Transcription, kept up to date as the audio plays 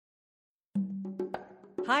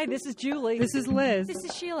Hi, this is Julie. This is Liz. This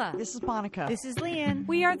is Sheila. This is Monica. This is Lian.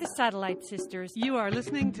 We are the Satellite Sisters. You are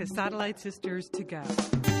listening to Satellite Sisters to Go.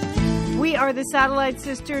 We are the Satellite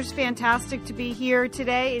Sisters. Fantastic to be here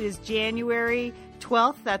today. It is January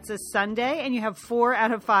 12th. That's a Sunday. And you have 4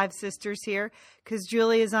 out of 5 sisters here because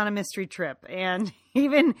Julie is on a mystery trip. And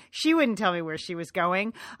even she wouldn't tell me where she was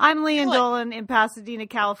going. I'm Lian Dolan in Pasadena,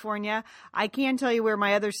 California. I can tell you where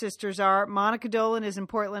my other sisters are. Monica Dolan is in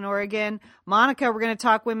Portland, Oregon. Monica, we're going to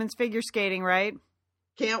talk women's figure skating, right?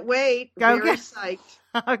 Can't wait. Very psyched.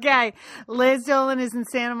 Okay. Liz Dolan is in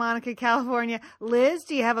Santa Monica, California. Liz,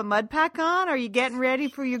 do you have a mud pack on? Are you getting ready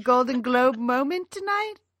for your Golden Globe moment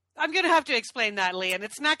tonight? I'm going to have to explain that, Lian.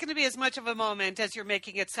 It's not going to be as much of a moment as you're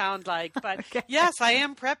making it sound like. But okay. Yes, I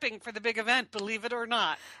am prepping for the big event, believe it or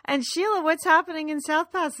not. And Sheila, what's happening in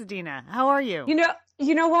South Pasadena? How are you?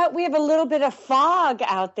 You know what? We have a little bit of fog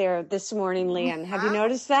out there this morning, Lian. Have you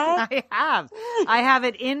noticed that? I have. I have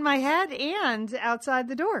it in my head and outside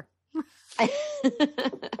the door. No,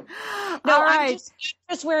 all right. I'm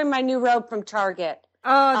just wearing my new robe from Target.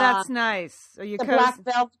 Oh, that's nice. Are you the black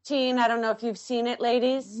velveteen? I don't know if you've seen it,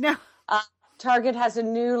 ladies. No. Target has a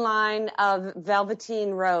new line of velveteen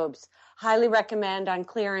robes. Highly recommend, on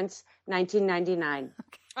clearance, $19.99. Okay.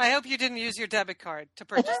 I hope you didn't use your debit card to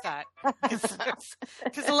purchase that.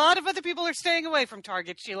 Because a lot of other people are staying away from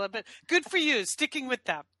Target, Sheila, but good for you, sticking with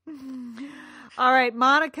them. All right,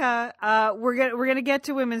 Monica, we're gonna get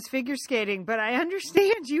to women's figure skating, but I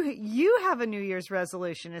understand you have a New Year's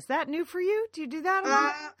resolution. Is that new for you? Do you do that a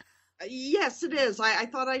lot? Yes, it is. I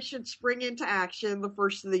thought I should spring into action the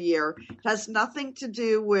first of the year. It has nothing to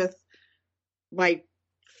do with my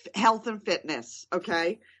health and fitness,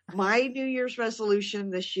 okay? My New Year's resolution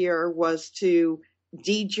this year was to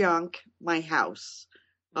de-junk my house.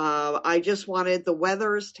 I just wanted, the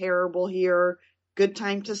weather is terrible here, good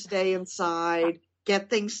time to stay inside, get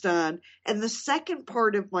things done. And the second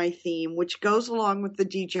part of my theme, which goes along with the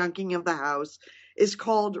de-junking of the house, is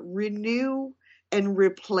called Renew and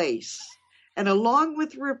Replace. And along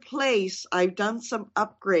with Replace, I've done some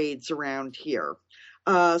upgrades around here.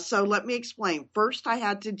 So let me explain. First, I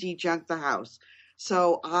had to de-junk the house.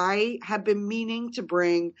 So I have been meaning to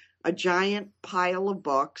bring a giant pile of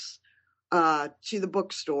books to the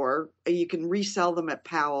bookstore. You can resell them at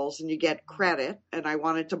Powell's and you get credit. And I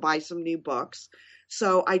wanted to buy some new books.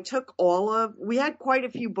 So I took we had quite a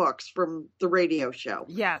few books from the radio show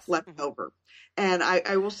left over. And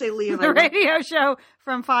I will say, Lian, the radio show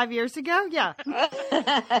from 5 years ago? Yeah.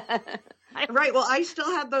 Right. Well, I still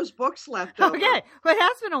had those books left over. Okay. Well, it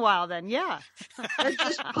has been a while then. Yeah. There's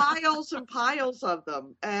just piles and piles of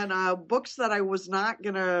them, and books that I was not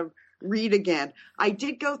going to read again. I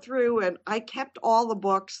did go through and I kept all the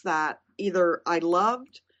books that either I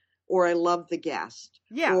loved or I loved the guest.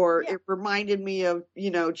 Yeah. Or it reminded me of,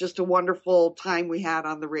 just a wonderful time we had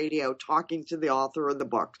on the radio talking to the author of the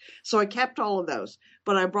book. So I kept all of those,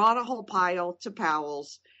 but I brought a whole pile to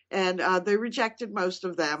Powell's. And they rejected most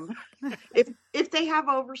of them. If they have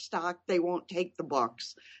overstock, they won't take the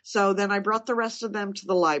books. So then I brought the rest of them to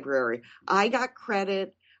the library. I got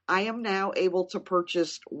credit. I am now able to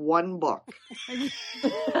purchase one book.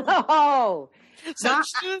 Oh, so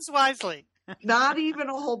choose wisely. Not even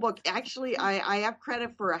a whole book. Actually, I have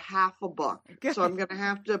credit for a half a book. So I'm going to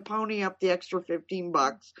have to pony up the extra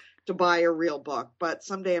 $15 to buy a real book. But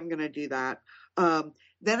someday I'm going to do that.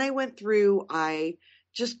 Then I went through, I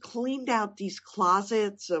just cleaned out these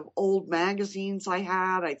closets of old magazines I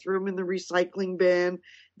had. I threw them in the recycling bin.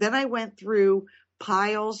 Then I went through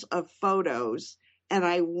piles of photos and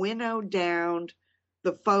I winnowed down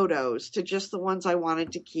the photos to just the ones I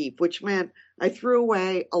wanted to keep, which meant I threw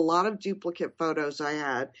away a lot of duplicate photos I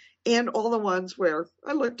had and all the ones where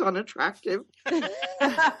I looked unattractive.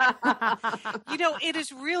 It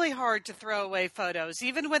is really hard to throw away photos,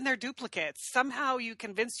 even when they're duplicates. Somehow you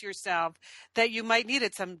convince yourself that you might need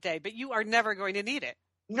it someday, but you are never going to need it.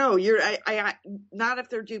 No, I not if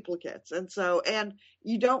they're duplicates. And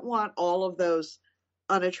you don't want all of those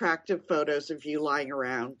unattractive photos of you lying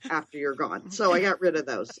around after you're gone. So I got rid of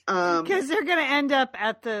those. Because they're going to end up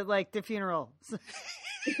at the funeral,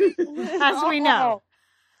 as we know.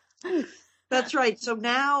 That's right. So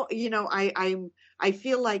now, I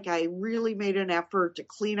feel like I really made an effort to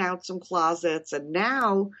clean out some closets. And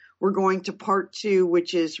now we're going to part 2,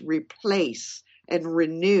 which is replace and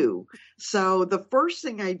renew. So the first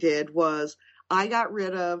thing I did was I got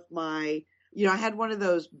rid of I had one of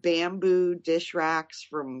those bamboo dish racks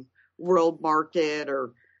from World Market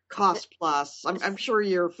or Cost Plus. I'm sure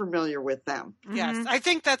you're familiar with them. Yes, I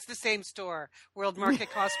think that's the same store, World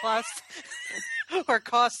Market Cost Plus, or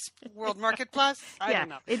Cost World Market Plus. I don't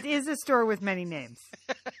know. It is a store with many names.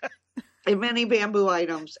 And many bamboo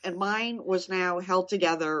items. And mine was now held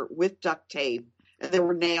together with duct tape, and there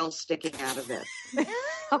were nails sticking out of it.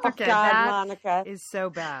 Okay, God, that Monica. is so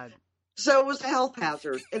bad. So it was a health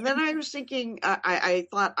hazard. And then I was thinking, I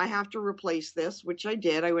thought I have to replace this, which I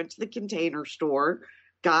did. I went to the Container Store,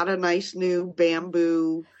 got a nice new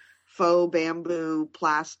faux bamboo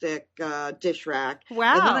plastic dish rack.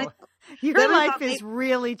 Wow. Your life is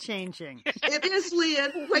really changing. It is,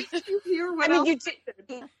 Lian. Wait till you hear what I mean,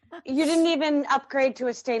 else. you didn't even upgrade to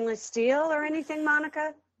a stainless steel or anything,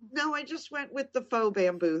 Monica? No, I just went with the faux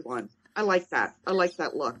bamboo one. I like that. I like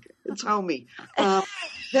that look. It's homey.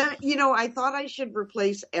 Then, I thought I should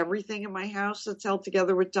replace everything in my house that's held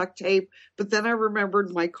together with duct tape, but then I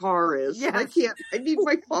remembered my car is. Yes. I need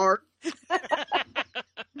my car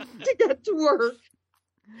to get to work.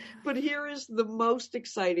 But here is the most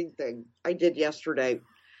exciting thing I did yesterday.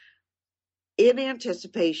 In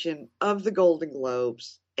anticipation of the Golden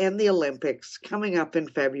Globes and the Olympics coming up in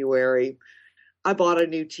February, I bought a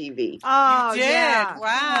new TV. Oh, You did. yeah.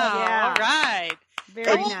 Wow. Yeah. All right. Very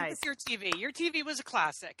How old nice. was your TV? Your TV was a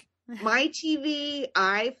classic. My TV,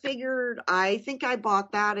 I think I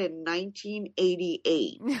bought that in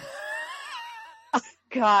 1988.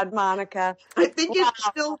 God, Monica. I think it's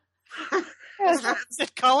still. Is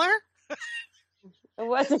it color? It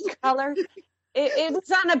wasn't color. It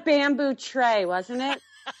was on a bamboo tray, wasn't it?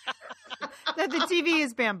 The TV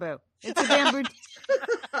is bamboo. It's a bamboo.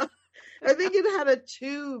 I think it had a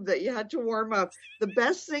tube that you had to warm up. The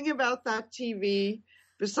best thing about that TV,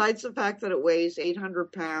 besides the fact that it weighs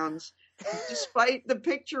 800 pounds, despite the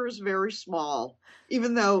picture is very small,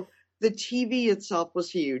 even though the TV itself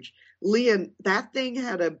was huge. Lian, that thing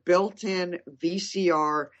had a built-in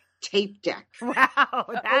VCR tape deck. Wow,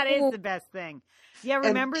 that is the best thing. Yeah,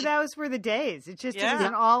 remember those were the days. It was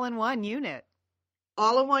an all-in-one unit.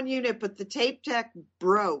 All in one unit, but the tape deck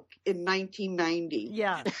broke in 1990.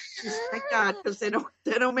 Yeah. Thank God, because they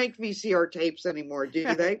don't make VCR tapes anymore,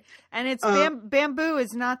 do they? And it's bamboo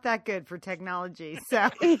is not that good for technology. So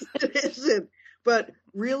It isn't. But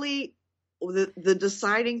really, the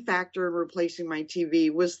deciding factor in replacing my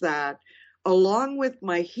TV was that, along with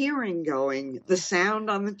my hearing going, the sound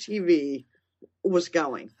on the TV was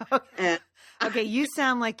going. And okay, you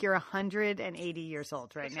sound like you're 180 years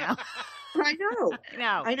old right now. I know.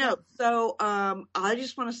 I know. So I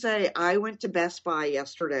just want to say I went to Best Buy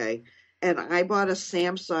yesterday and I bought a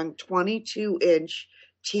Samsung 22-inch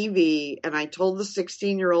TV, and I told the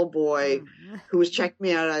 16-year-old boy who was checking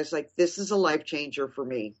me out, I was like, this is a life changer for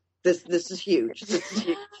me. This is huge. This is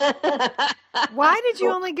huge. Why did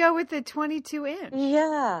you only go with the 22-inch?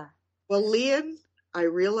 Yeah. Well, Lian, I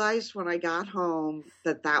realized when I got home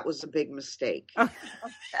that was a big mistake. Oh,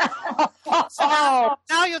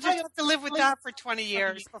 Now you'll just have to live with that for 20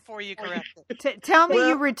 years before you correct it. Tell me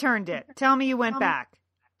you returned it. Tell me you went back.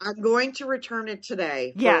 I'm going to return it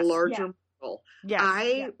today for Yes. a larger model. Yes.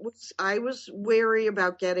 I was wary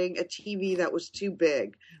about getting a TV that was too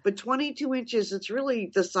big, but 22 inches, it's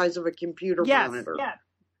really the size of a computer monitor. Yes.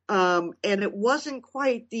 And it wasn't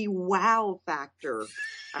quite the wow factor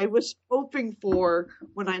I was hoping for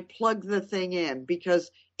when I plugged the thing in, because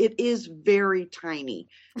it is very tiny.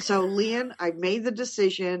 So, Lian, I've made the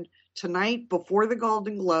decision tonight before the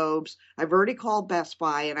Golden Globes. I've already called Best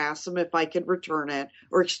Buy and asked them if I could return it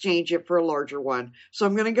or exchange it for a larger one. So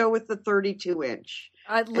I'm going to go with the 32-inch.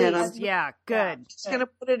 At least, yeah, good. I'm just going to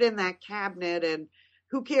put it in that cabinet, and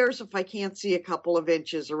who cares if I can't see a couple of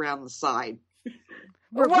inches around the side.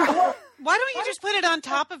 Why don't you just put it on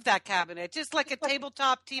top of that cabinet, just like a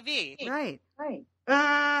tabletop TV? Right.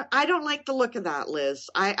 I don't like the look of that, Liz.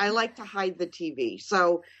 I like to hide the TV.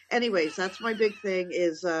 So anyways, that's my big thing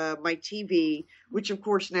is my TV, which of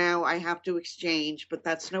course now I have to exchange, but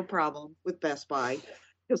that's no problem with Best Buy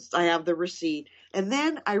because I have the receipt. And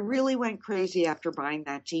then I really went crazy after buying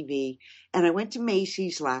that TV, and I went to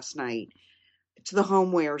Macy's last night to the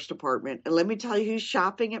homewares department. And let me tell you who's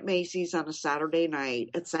shopping at Macy's on a Saturday night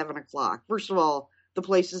at 7:00. First of all, the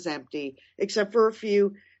place is empty, except for a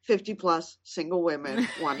few 50-plus single women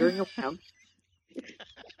wandering around.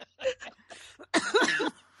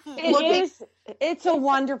 It's a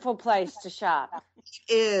wonderful place to shop.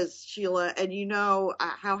 It is, Sheila. And you know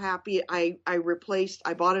how happy I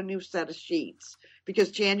bought a new set of sheets because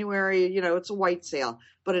January, it's a white sale,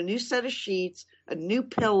 but a new set of sheets, a new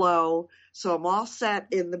pillow. So I'm all set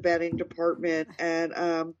in the bedding department,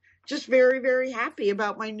 and just very, very happy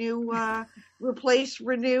about my new Replace,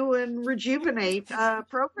 Renew, and Rejuvenate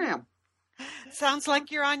program. Sounds like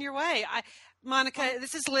you're on your way. Monica,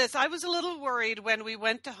 this is Liz. I was a little worried when we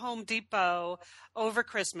went to Home Depot over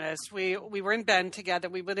Christmas. We were in Bend together.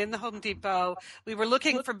 We went in the Home Depot. We were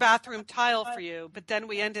looking for bathroom tile for you, but then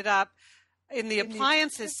we ended up in the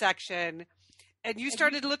appliances section, and you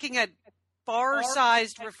started looking at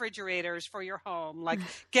bar-sized refrigerators for your home, like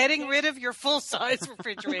getting rid of your full-size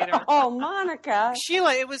refrigerator. Oh, Monica.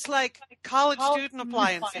 Sheila, it was like college student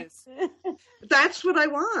appliances. That's what I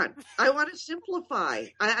want. I want to simplify.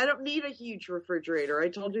 I don't need a huge refrigerator. I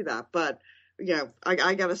told you that, but yeah,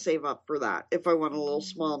 I got to save up for that if I want a little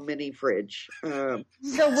small mini fridge. So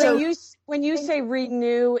when you say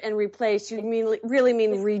renew and replace, you really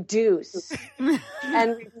mean reduce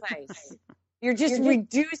and replace. You're just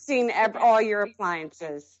reducing all your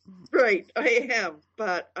appliances. Right, I am,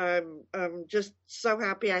 but I'm just so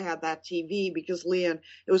happy I had that TV because, Lian,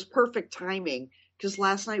 it was perfect timing because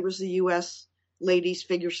last night was the U.S. Ladies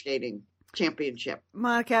Figure Skating Championship.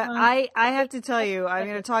 Monica, I have to tell you, I'm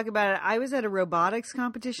going to talk about it. I was at a robotics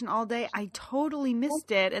competition all day. I totally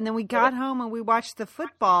missed it. And then we got home and we watched the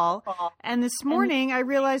football. And this morning I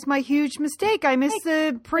realized my huge mistake. I missed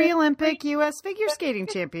the pre-Olympic U.S. Figure Skating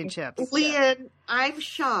Championships. Lian, I'm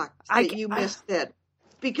shocked that you missed it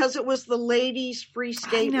because it was the ladies free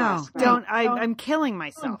skate last night. I'm killing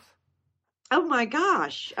myself. Oh my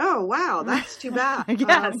gosh. Oh, wow. That's too bad.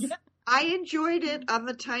 Yes. I enjoyed it on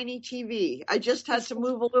the tiny TV. I just had to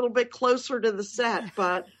move a little bit closer to the set,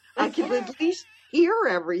 but I could at least hear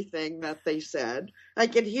everything that they said. I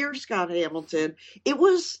could hear Scott Hamilton. It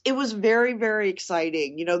was very, very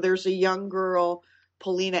exciting. You know, there's a young girl,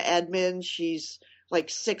 Paulina Edmonds. She's like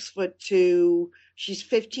 6'2". She's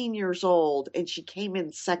 15 years old, and she came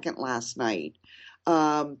in second last night.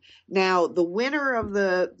 Now, the winner of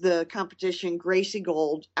the competition, Gracie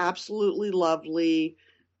Gold, absolutely lovely,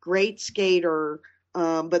 great skater.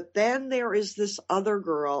 But then there is this other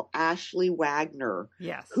girl, Ashley Wagner,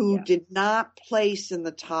 who did not place in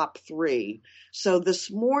the top 3. So this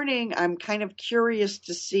morning, I'm kind of curious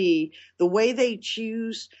to see the way they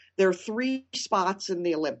choose. There are 3 spots in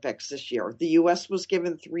the Olympics this year. The U.S. was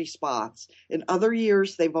given 3 spots. In other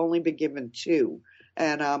years, they've only been given 2.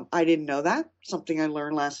 And I didn't know that, something I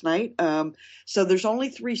learned last night. So there's only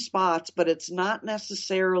 3 spots, but it's not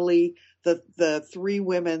necessarily the 3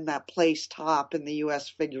 women that place top in the U.S.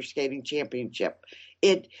 Figure Skating Championship.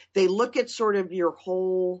 They look at sort of your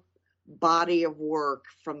whole body of work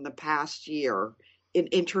from the past year in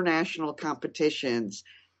international competitions.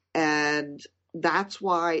 And that's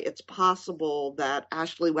why it's possible that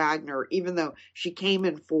Ashley Wagner, even though she came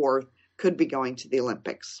in 4th, could be going to the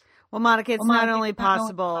Olympics. Well, Monica, it's not only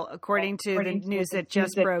possible, according to the news that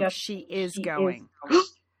just broke, she is going.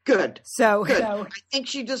 Good. So I think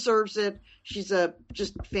she deserves it. She's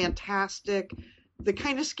just fantastic. The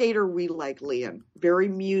kind of skater we like, Lian. Very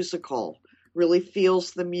musical. Really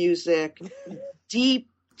feels the music. Deep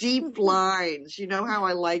lines. You know how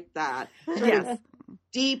I like that. Yes.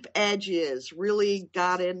 Deep edges. Really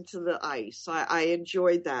got into the ice. I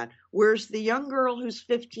enjoyed that. Whereas the young girl who's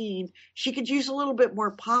 15, she could use a little bit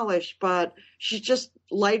more polish, but she's just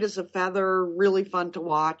light as a feather. Really fun to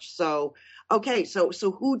watch. So. Okay, so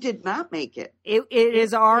who did not make it? It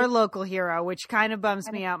is our local hero, which kind of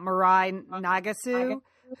bums me out, Mirai Nagasu,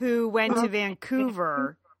 who went to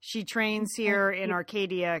Vancouver. She trains here in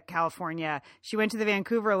Arcadia, California. She went to the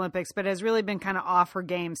Vancouver Olympics, but has really been kind of off her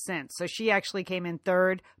game since. So she actually came in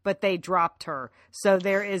 3rd, but they dropped her. So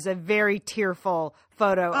there is a very tearful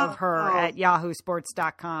photo of her at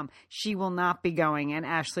yahoosports.com. She will not be going, and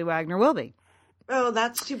Ashley Wagner will be. Oh,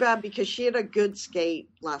 that's too bad because she had a good skate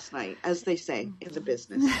last night, as they say in the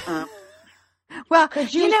business. Well,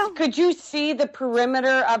 could you see the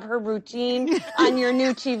perimeter of her routine on your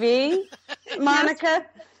new TV, Monica?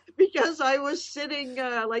 Yes, because I was sitting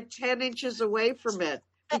like 10 inches away from it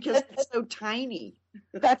because it's so tiny.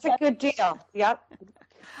 That's a good deal. Yep.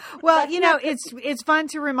 Well, it's fun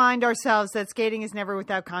to remind ourselves that skating is never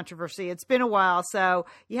without controversy. It's been a while, so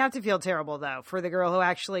you have to feel terrible, though, for the girl who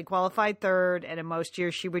actually qualified 3rd, and in most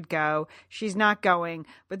years she would go. She's not going.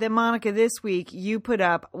 But then, Monica, this week you put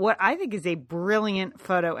up what I think is a brilliant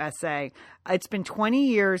photo essay. It's been 20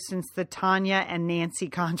 years since the Tonya and Nancy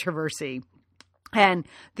controversy. And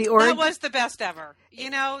that was the best ever.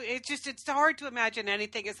 It's hard to imagine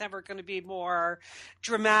anything is ever going to be more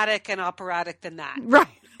dramatic and operatic than that.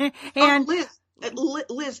 Right. And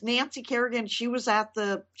Liz, Nancy Kerrigan, she was at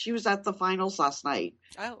the finals last night.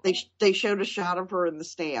 Oh. They showed a shot of her in the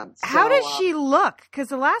stands. So, how does she look? Because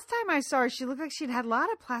the last time I saw her, she looked like she'd had a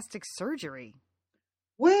lot of plastic surgery.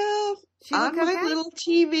 Well, She on look my okay? little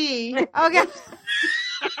TV, Okay.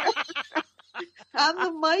 on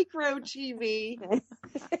the micro TV,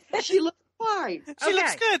 she looked fine. She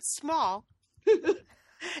looks Okay. good, small.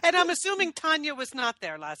 And I'm assuming Tonya was not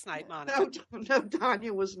there last night, Monica. No,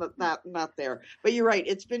 Tonya was not there. But you're right.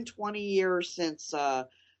 It's been 20 years since the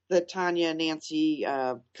Tonya Nancy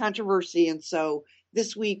controversy, and so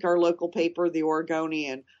this week our local paper, the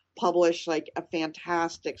Oregonian, published like a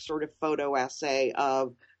fantastic sort of photo essay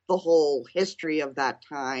of the whole history of that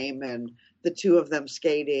time and the two of them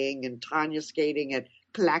skating and Tonya skating at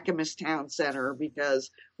Clackamas Town Center,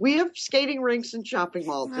 because we have skating rinks and shopping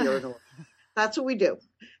malls here in Oregon. That's what we do.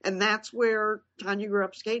 And that's where Tonya grew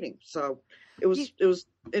up skating. So it was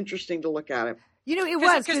interesting to look at it. You know, it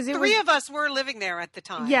was because three of us were living there at the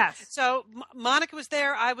time. Yes. So Monica was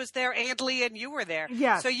there, I was there, Aunt Lee, and you were there.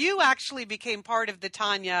 Yes. So you actually became part of the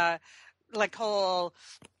Tonya whole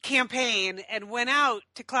campaign and went out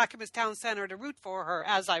to Clackamas Town Center to root for her,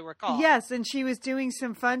 as I recall. Yes, and she was doing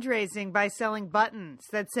some fundraising by selling buttons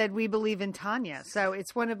that said "We Believe in Tonya." So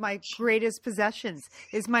it's one of my greatest possessions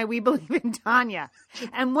is my "We Believe in Tonya."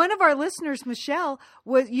 And one of our listeners, Michelle,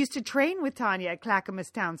 used to train with Tonya at Clackamas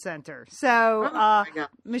Town Center. So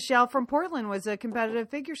Michelle from Portland was a competitive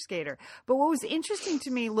figure skater. But what was interesting to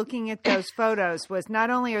me looking at those photos was not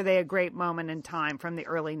only are they a great moment in time from the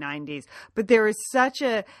early 90s, but there is such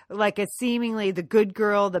a seemingly the good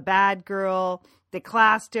girl, the bad girl, the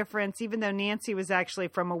class difference. Even though Nancy was actually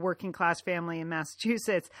from a working class family in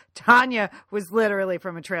Massachusetts, Tonya was literally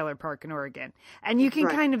from a trailer park in Oregon. And you can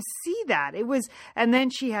kind of see that. And then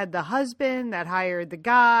she had the husband that hired the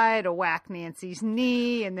guy to whack Nancy's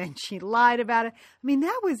knee, and then she lied about it. I mean,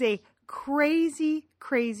 that was a crazy,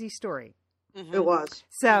 crazy story. Mm-hmm. It was.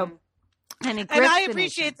 So, and I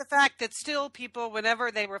appreciate the fact that still people, whenever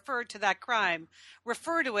they refer to that crime,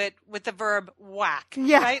 refer to it with the verb whack.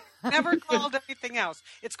 Yeah. Right? Never called anything else.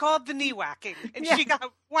 It's called the knee whacking. And she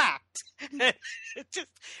got whacked. It just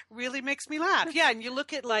really makes me laugh. Yeah. And you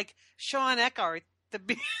look at like Sean Eckhart, the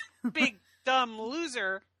big dumb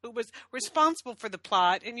loser who was responsible for the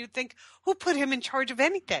plot. And you think, who put him in charge of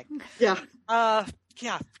anything? Yeah.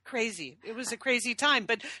 Yeah, crazy. It was a crazy time.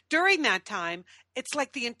 But during that time, it's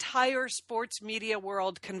like the entire sports media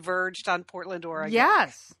world converged on Portland, Oregon.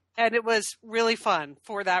 Yes. And it was really fun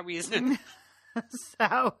for that reason.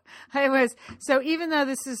 So even though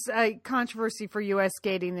this is a controversy for U.S.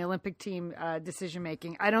 skating, the Olympic team decision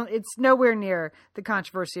making, it's nowhere near the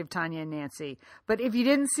controversy of Tonya and Nancy. But if you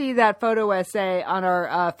didn't see that photo essay on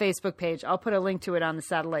our Facebook page, I'll put a link to it on the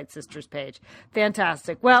Satellite Sisters page.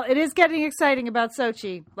 Fantastic. Well, it is getting exciting about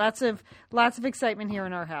Sochi. Lots of excitement here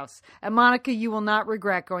in our house. And Monica, you will not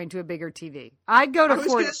regret going to a bigger TV. I'd go to. I was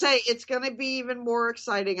going to say it's going to be even more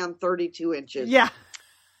exciting on 32 inches. Yeah.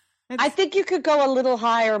 I think you could go a little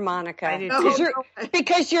higher, Monica. I do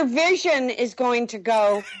because your vision is going to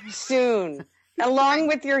go soon, along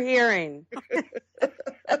with your hearing.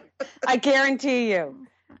 I guarantee you.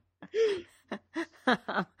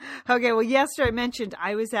 Okay, well, yesterday I mentioned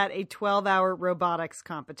I was at a 12-hour robotics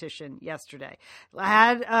competition yesterday. I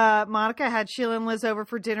had Monica, had Sheila and Liz over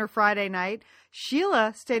for dinner Friday night.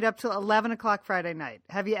 Sheila stayed up till 11 o'clock Friday night.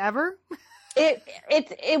 Have you ever?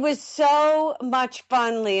 It was so much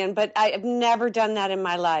fun, Lian, but I have never done that in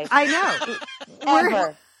my life. I know.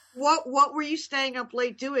 Ever. What were you staying up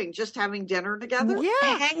late doing? Just having dinner together?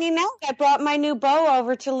 Yeah. Hanging out. I brought my new beau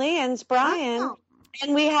over to Lian's, Brian. Oh.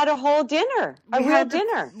 And we had a whole dinner, real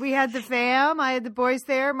dinner. We had the fam. I had the boys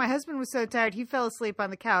there. My husband was so tired he fell asleep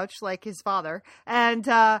on the couch like his father. And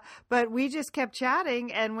but we just kept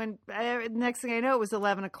chatting. And when next thing I know, it was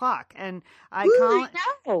 11 o'clock. And I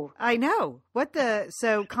know.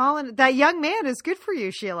 Colin, that young man is good for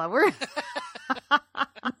you, Sheila. Well,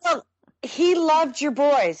 he loved your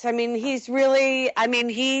boys. I mean, he's really. I mean,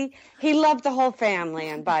 he loved the whole family.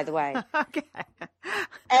 And by the way, okay.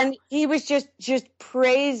 And he was just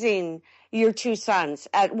praising your two sons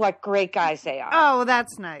at what great guys they are. Oh, well,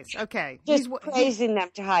 that's nice. Okay, just praising them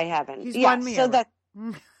to high heaven. He's won me over.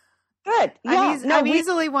 Good. Yeah, I'm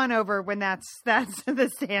easily won over when that's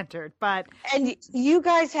the standard. But you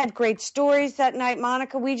guys had great stories that night,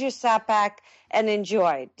 Monica. We just sat back and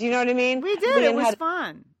enjoyed. Do you know what I mean? We did. It was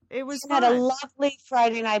fun. It was fun. Had a lovely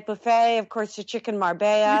Friday night buffet. Of course, the chicken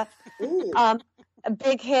marbella. A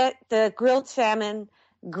big hit, the grilled salmon,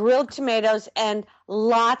 grilled tomatoes, and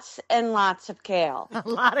lots and lots of kale. A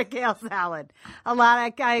lot of kale salad.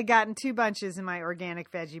 I had gotten 2 bunches in my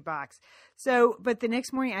organic veggie box. So, but the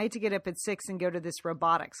next morning I had to get up at 6 and go to this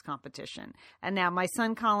robotics competition. And now my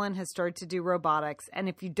son Colin has started to do robotics. And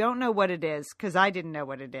if you don't know what it is, because I didn't know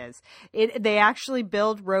what it is, they actually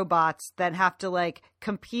build robots that have to like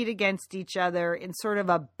compete against each other in sort of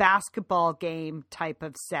a basketball game type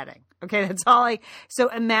of setting. Okay, that's all so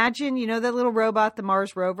imagine, you know, that little robot, the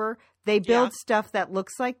Mars rover? They build stuff that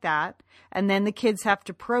looks like that. And then the kids have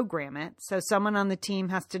to program it. So someone on the team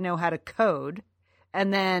has to know how to code.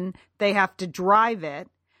 And then they have to drive it,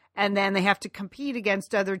 and then they have to compete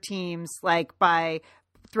against other teams, like by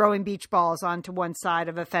throwing beach balls onto one side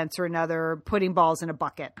of a fence or another, putting balls in a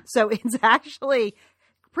bucket. So it's actually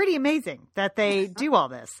pretty amazing that they do all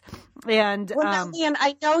this. And Lian,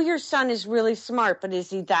 I know your son is really smart, but is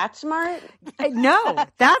he that smart? No,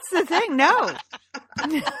 that's the thing. No.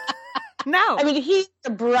 No. I mean, he's a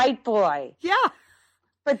bright boy. Yeah.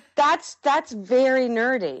 But that's very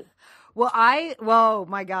nerdy. Well, oh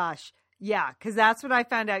my gosh. Yeah, because that's what I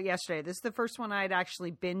found out yesterday. This is the first one I'd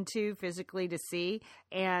actually been to physically to see.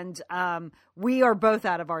 And we are both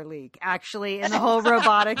out of our league, actually, in the whole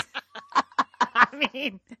robotics. I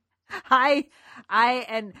mean,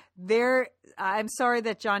 I'm sorry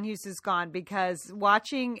that John Hughes is gone, because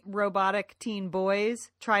watching robotic teen boys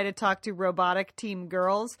try to talk to robotic teen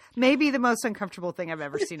girls may be the most uncomfortable thing I've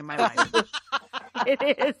ever seen in my life.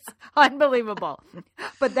 It is unbelievable.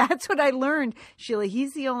 But that's what I learned, Sheila.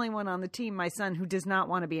 He's the only one on the team, my son, who does not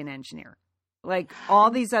want to be an engineer. Like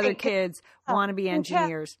all these other kids want to be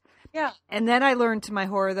engineers. Yeah. And then I learned to my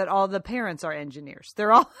horror that all the parents are engineers.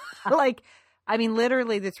 They're all like, I mean,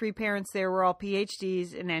 literally the 3 parents there were all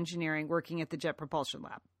PhDs in engineering working at the Jet Propulsion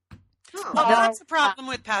Lab. Well, that's the problem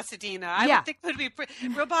with Pasadena. I Yeah. would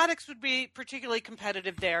think robotics would be particularly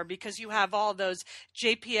competitive there, because you have all those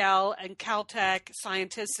JPL and Caltech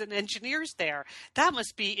scientists and engineers there. That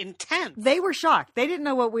must be intense. They were shocked. They didn't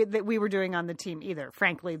know that we were doing on the team either,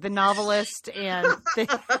 frankly. The novelist and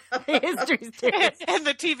the history students. And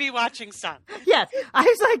the TV watching son. Yes. I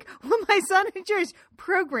was like, well, my son enjoys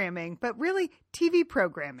programming, but really TV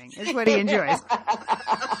programming is what he enjoys.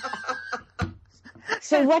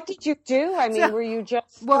 So what did you do? I mean, were you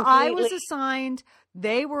just I was assigned.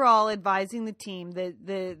 They were all advising the team.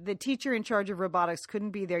 The teacher in charge of robotics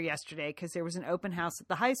couldn't be there yesterday because there was an open house at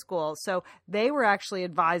the high school. So they were actually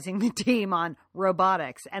advising the team on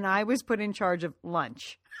robotics, and I was put in charge of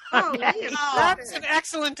lunch. Okay. That's an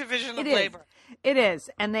excellent division of labor. It is.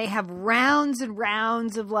 And they have rounds and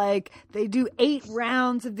rounds of they do 8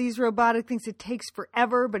 rounds of these robotic things. It takes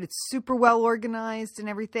forever, but it's super well organized and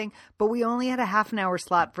everything. But we only had a half an hour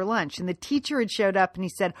slot for lunch. And the teacher had showed up and he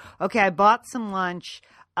said, okay, I bought some lunch.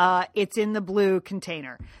 It's in the blue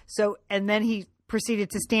container. So, and then he proceeded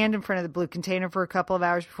to stand in front of the blue container for a couple of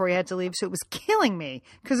hours before he had to leave. So it was killing me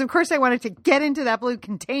because, of course, I wanted to get into that blue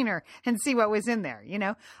container and see what was in there. You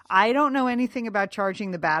know, I don't know anything about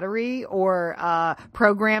charging the battery or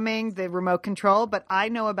programming the remote control, but I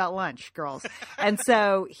know about lunch, girls. And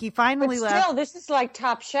so he finally left. Still, this is like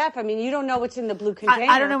Top Chef. I mean, you don't know what's in the blue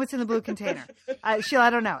container. I don't know what's in the blue container. Sheila, I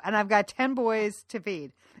don't know. And I've got 10 boys to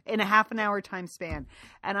feed in a half an hour time span.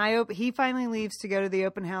 And he finally leaves to go to the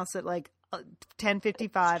open house at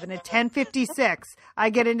 10:55, and at 10:56 I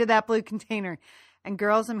get into that blue container. And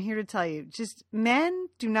girls, I'm here to tell you, just men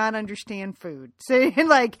do not understand food. So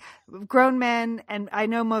grown men, and I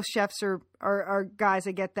know most chefs are guys,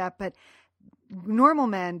 I get that, but normal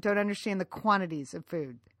men don't understand the quantities of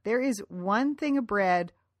food. There is 1 thing of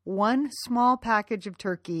bread, 1 small package of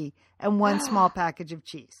turkey, and 1 small package of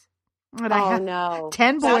cheese. And I have no.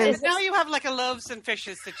 10 boys. Now you have a loaves and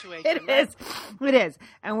fishes situation. It is.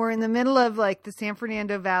 And we're in the middle of the San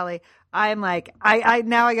Fernando Valley. I'm I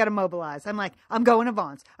now I got to mobilize. I'm going to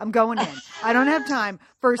Vaughn's. I'm going in. I don't have time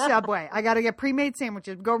for Subway. I got to get pre-made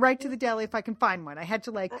sandwiches. Go right to the deli if I can find one. I had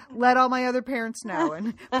to let all my other parents know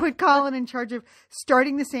and put Colin in charge of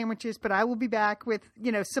starting the sandwiches, but I will be back with,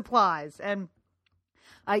 supplies. And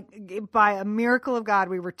by a miracle of God,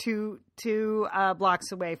 we were two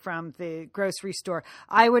blocks away from the grocery store.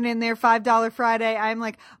 I went in there, $5 Friday. I'm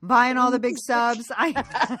buying all the big subs.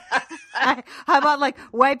 I bought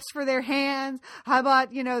wipes for their hands. I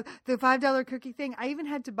bought, the $5 cookie thing. I even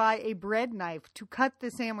had to buy a bread knife to cut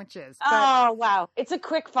the sandwiches. Oh, wow. It's a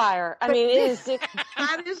quick fire. I mean, it is.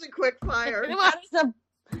 That is a quick fire.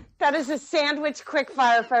 That is a sandwich quick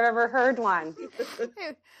fire if I've ever heard one.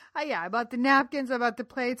 I bought the napkins. I bought the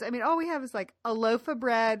plates. I mean, all we have is a loaf of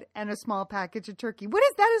bread and a small package of turkey. What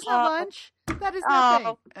is that? Is that lunch? That is nothing.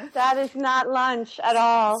 Oh, that is not lunch at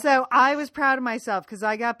all. So I was proud of myself because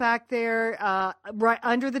I got back there right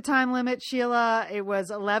under the time limit, Sheila. It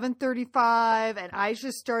was 11:35, and I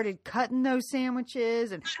just started cutting those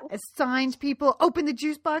sandwiches and assigned people, open the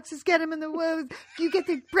juice boxes, get them in the wood. You get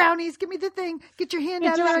the brownies, give me the thing. Get your hand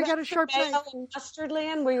out there. I got a sharp knife. Mayo and mustard,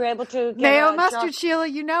 Lian? Were you able to get Mayo and mustard, Sheila.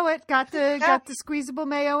 You know it. Got the squeezable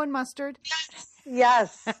mayo and mustard.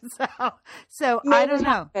 Yes. So I don't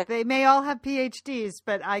know. They may all have PhDs,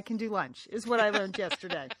 but I can do lunch, is what I learned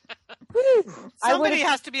yesterday. Somebody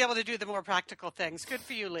has to be able to do the more practical things. Good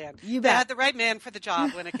for you, Lian. You They bet. had the right man for the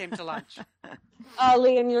job when it came to lunch. Oh,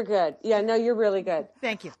 Lian, you're good. Yeah, no, you're really good.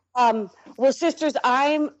 Thank you. Well, sisters,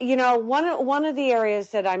 I'm, one of the areas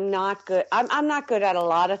that I'm not good. I'm not good at a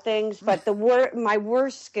lot of things, but my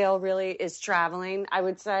worst skill really is traveling, I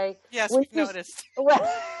would say. Yes, we've noticed.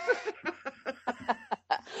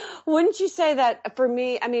 Wouldn't you say that for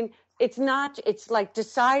me? I mean, it's like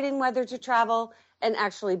deciding whether to travel and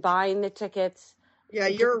actually buying the tickets. Yeah,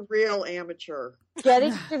 you're a real amateur.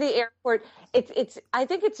 Getting to the airport, I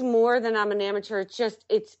think it's more than I'm an amateur. It's just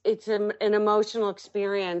it's an emotional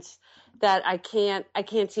experience that I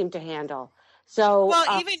can't seem to handle. So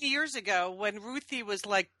well, even years ago when Ruthie was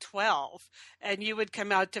like 12 and you would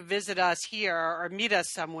come out to visit us here or meet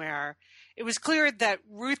us somewhere, it was clear that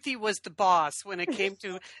Ruthie was the boss when it came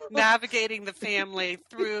to navigating the family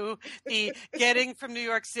through the getting from New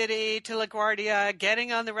York City to LaGuardia,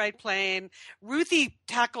 getting on the right plane. Ruthie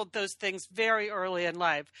tackled those things very early in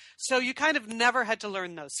life. So you kind of never had to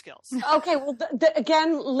learn those skills. Okay, well,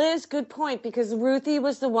 again, Liz, good point, because Ruthie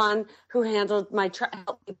was the one who handled my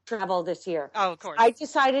travel this year. Oh, of course. I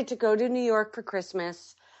decided to go to New York for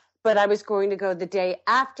Christmas, but I was going to go the day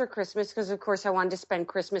after Christmas because, of course, I wanted to spend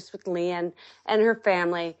Christmas with Lian and her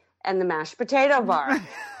family and the mashed potato bar.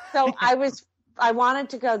 So I wanted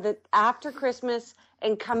to go after Christmas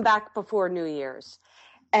and come back before New Year's.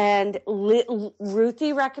 And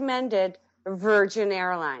Ruthie recommended Virgin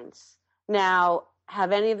Airlines. Now,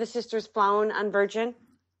 have any of the sisters flown on Virgin?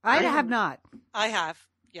 I have not. I have,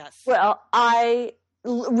 yes. Well,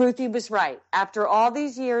 Ruthie was right. After all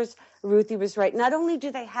these years, Ruthie was right. Not only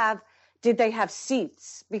did they have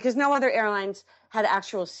seats, because no other airlines had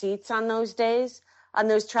actual seats on those days, on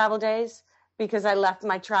those travel days, because I left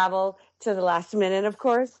my travel to the last minute, of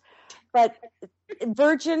course. But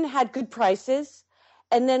Virgin had good prices.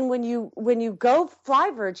 And then when you go fly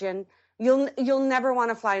Virgin, you'll never want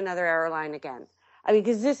to fly another airline again. I mean,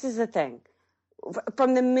 because this is the thing.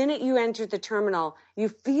 From the minute you enter the terminal, you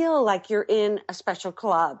feel like you're in a special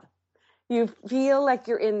club. You feel like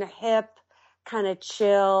you're in the hip, kind of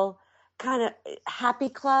chill, kind of happy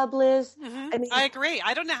club, Liz. Mm-hmm. I mean, I agree.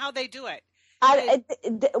 I don't know how they do it.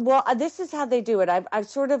 Well, this is how they do it. I've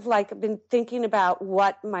sort of like been thinking about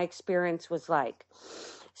what my experience was like.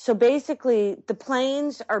 So basically, the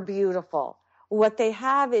planes are beautiful. What they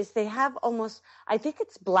have is almost, I think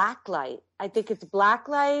it's black light.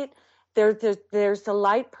 There's the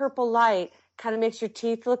light purple light, kind of makes your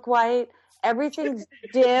teeth look white. Everything's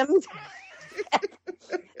dimmed.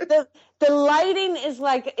 The lighting is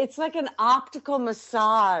it's like an optical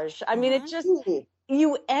massage. I mean, it just,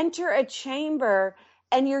 you enter a chamber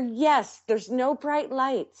and there's no bright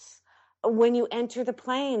lights when you enter the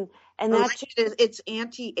plane. And it's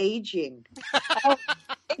anti-aging.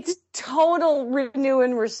 It's total renew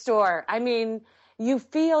and restore. I mean, you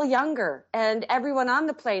feel younger, and everyone on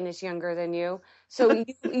the plane is younger than you. So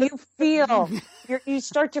you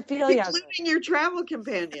start to feel younger. Including your travel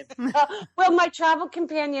companion. Well, my travel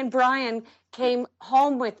companion, Brian, came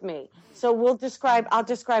home with me. So I'll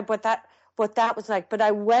describe what that was like. But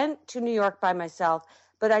I went to New York by myself,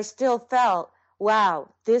 but I still felt, wow,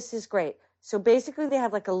 this is great. So basically they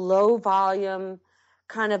have like a low volume,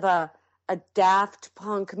 kind of a Daft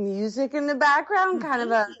Punk music in the background, kind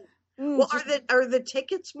of a... Well, are the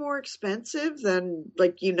tickets more expensive than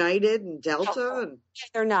like United and Delta?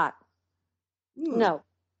 They're not. No.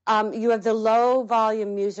 You have the low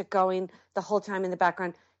volume music going the whole time in the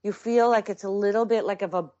background. You feel like it's a little bit like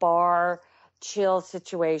of a bar chill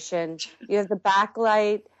situation. You have the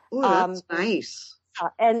backlight. Oh, that's nice.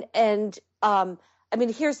 I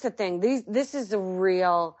mean, here's the thing. This is the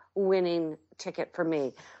real winning ticket for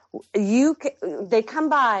me. They come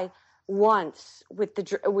by once with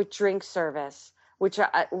drink service, which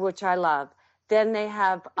I love. Then they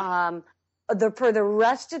have for the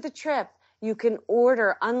rest of the trip, you can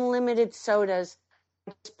order unlimited sodas,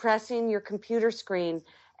 pressing your computer screen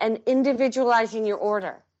and individualizing your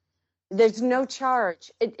order. There's no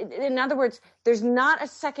charge. In other words, there's not a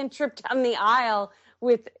second trip down the aisle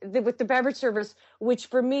with the beverage service, which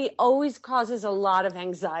for me always causes a lot of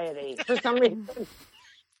anxiety for some reason.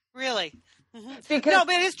 Really? Mm-hmm. Because no,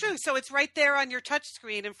 but it is true. So it's right there on your touch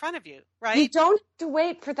screen in front of you, right? you don't have to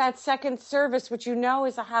wait for that second service, which you know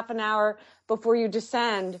is a half an hour before you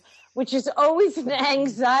descend, which is always an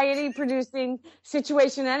anxiety-producing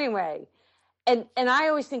situation anyway. And I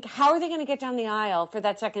always think, how are they going to get down the aisle for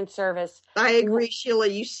that second service? I agree, Sheila.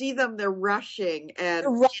 You see them, they're rushing, and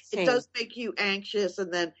it does make you anxious,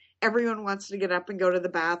 and then everyone wants to get up and go to the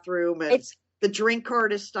bathroom, and the drink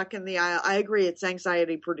cart is stuck in the aisle. I agree, it's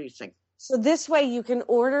anxiety-producing. So this way you can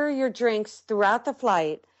order your drinks throughout the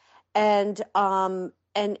flight, and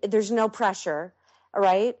there's no pressure, all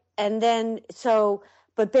right? And then,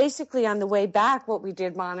 but basically on the way back, what we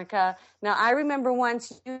did, Monica, now I remember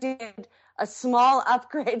once you did a small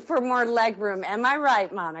upgrade for more legroom. Am I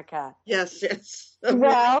right, Monica? Yes. I'm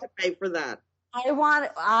willing to pay for that.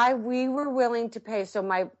 We were willing to pay. So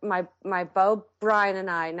my beau, Brian, and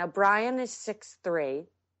I, now Brian is 6'3",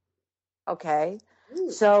 okay? Ooh.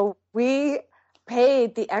 So we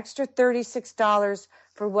paid the extra $36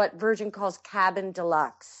 for what Virgin calls cabin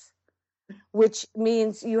deluxe, which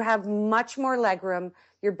means you have much more legroom.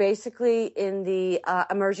 You're basically in the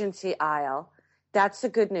emergency aisle. That's the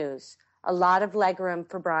good news. A lot of legroom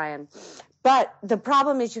for Brian. But the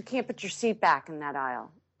problem is you can't put your seat back in that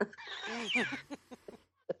aisle.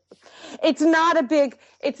 It's not a big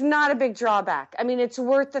drawback. I mean, it's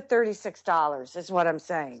worth the $36 is what I'm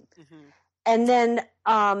saying. Mm-hmm. And then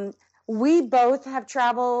we both have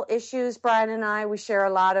travel issues, Brian and I. We share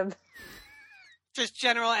a lot of just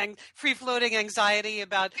general free-floating anxiety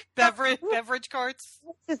about beverage carts.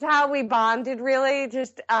 This is how we bonded, really.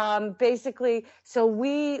 Just basically, so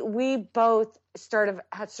we both sort of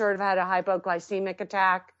had a hypoglycemic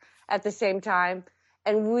attack at the same time,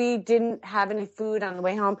 and we didn't have any food on the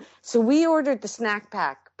way home. So we ordered the snack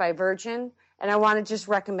pack by Virgin, and I want to just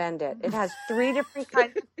recommend it. It has 3 different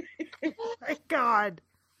kinds. Oh my God!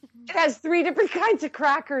 It has 3 different kinds of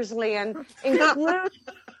crackers, Lian, including.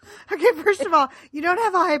 Okay, first of all, you don't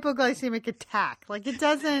have a hypoglycemic attack. Like, it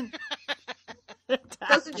doesn't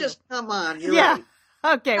just come on. You're right.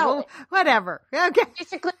 Okay, well, whatever. Okay.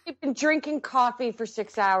 Basically, you've been drinking coffee for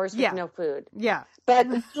 6 hours with no food. Yeah. But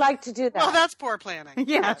we'd like to do that. Well, that's poor planning.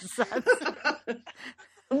 Yes.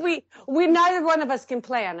 We neither one of us can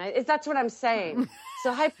plan. That's what I'm saying.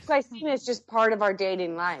 So hypoglycemia is just part of our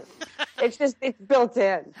dating life. It's built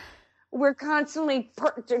in. We're constantly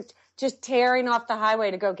just tearing off the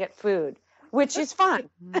highway to go get food, which is fun.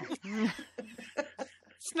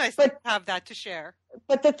 It's nice to have that to share.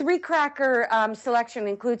 But the 3 cracker selection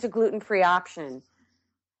includes a gluten-free option.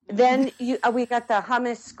 Then we got the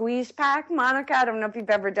hummus squeeze pack. Monica, I don't know if you've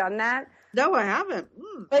ever done that. No, I haven't.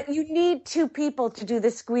 But you need 2 people to do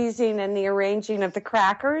the squeezing and the arranging of the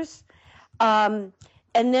crackers. And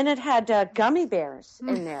then it had gummy bears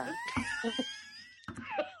in there.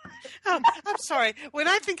 I'm sorry. When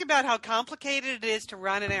I think about how complicated it is to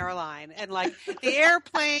run an airline and like the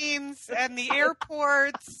airplanes and the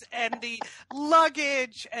airports and the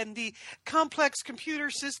luggage and the complex computer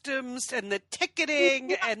systems and the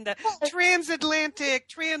ticketing and the transatlantic,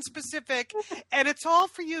 trans-Pacific, and it's all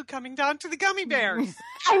for you coming down to the gummy bears.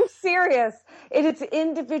 I'm serious. It is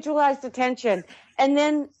individualized attention. And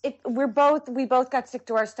then we both got sick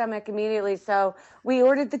to our stomach immediately. So we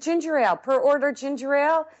ordered the ginger ale. Per order ginger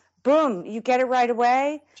ale. Boom, you get it right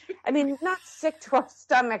away. I mean, not sick to our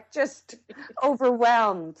stomach, just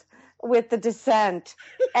overwhelmed with the descent.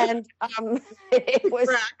 And it was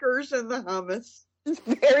crackers and the hummus.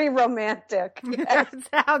 Very romantic. That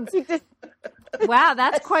sounds. Wow,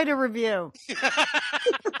 that's quite a review. If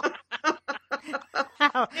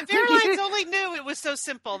airlines only knew it was so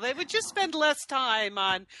simple, they would just spend less time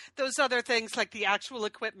on those other things like the actual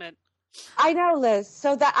equipment. I know, Liz.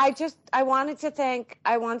 So that I wanted to thank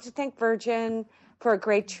Virgin for a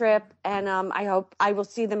great trip, and I hope I will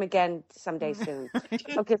see them again someday soon.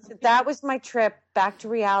 Okay, so that was my trip back to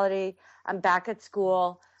reality. I'm back at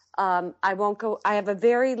school. I won't go. I have a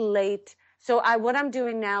very late. So what I'm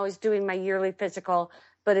doing now is doing my yearly physical,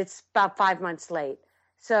 but it's about 5 months late.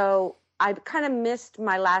 So I kind of missed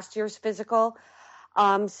my last year's physical.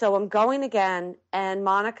 So I'm going again. And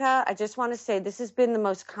Monica, I just want to say this has been the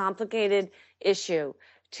most complicated issue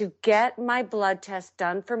to get my blood test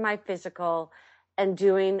done for my physical and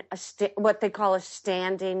doing what they call a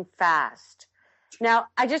standing fast. Now,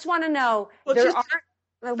 I just want to know,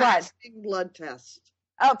 fasting blood test.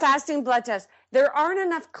 Oh, fasting blood test. There aren't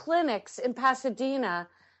enough clinics in Pasadena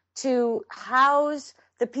to house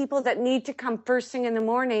the people that need to come first thing in the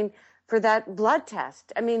morning for that blood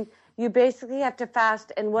test. I mean, You basically have to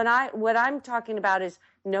fast. And what I'm talking about is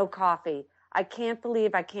no coffee. I can't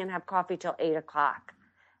believe I can't have coffee till 8 o'clock.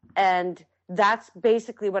 And that's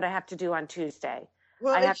basically what I have to do on Tuesday.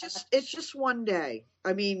 Well, it's just one day.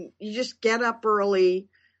 I mean, you just get up early.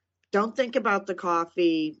 Don't think about the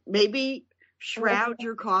coffee. Maybe shroud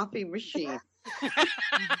your coffee machine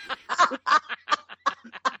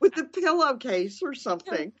with a pillowcase or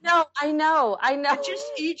something. No, I know.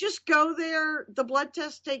 You just go there. The blood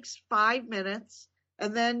test takes 5 minutes,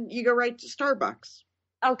 and then you go right to Starbucks.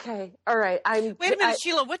 Okay, all right. Wait a minute,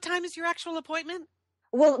 Sheila. What time is your actual appointment?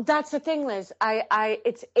 Well, that's the thing, Liz.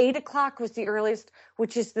 It's 8 o'clock was the earliest,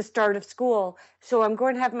 which is the start of school. So I'm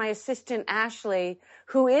going to have my assistant, Ashley,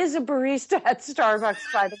 who is a barista at Starbucks,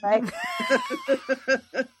 by the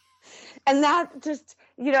way. And that just,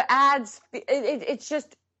 adds, it's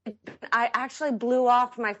just, I actually blew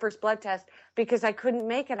off my first blood test because I couldn't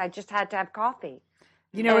make it. I just had to have coffee.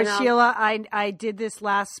 You know what, Sheila, I did this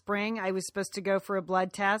last spring. I was supposed to go for a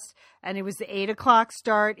blood test, and it was the 8 o'clock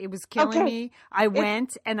start. It was killing me. I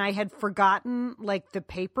went, and I had forgotten, the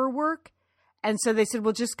paperwork. And so they said,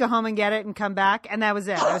 well, just go home and get it and come back. And that was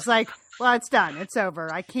it. I was like, well, it's done. It's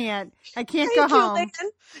over. I can't go home.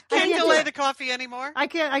 Can't delay the coffee anymore. I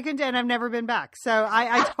couldn't, and I've never been back. So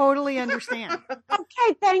I totally understand.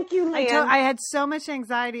 Okay. Thank you, Lian. I had so much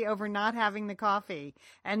anxiety over not having the coffee,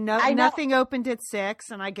 and nothing opened at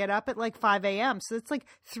 6, and I get up at 5 a.m. So it's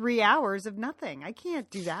 3 hours of nothing. I can't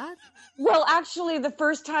do that. Well, actually, the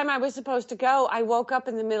first time I was supposed to go, I woke up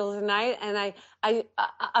in the middle of the night, and I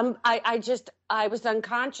was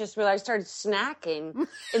unconscious when I started snacking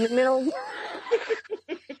in the middle.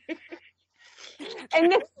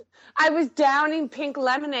 And then I was downing pink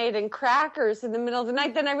lemonade and crackers in the middle of the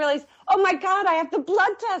night. Then I realized, oh my God, I have the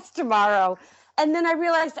blood test tomorrow. And then I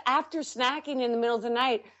realized after snacking in the middle of the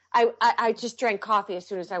night, I just drank coffee as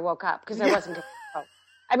soon as I woke up because I wasn't going to go.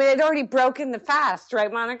 I mean, I'd already broken the fast,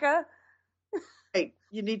 right, Monica? Hey,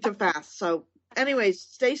 you need to fast. So anyways,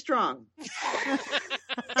 stay strong.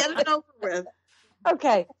 Get it over with.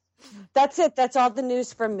 Okay. That's it. That's all the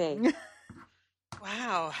news from me.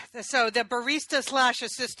 Wow. So the barista /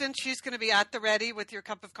 assistant, she's going to be at the ready with your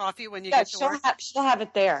cup of coffee when you get to work? She'll have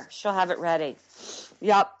it there. She'll have it ready.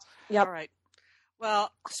 Yep. All right.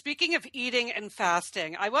 Well, speaking of eating and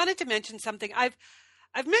fasting, I wanted to mention something. I've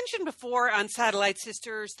mentioned before on Satellite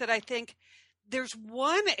Sisters that I think there's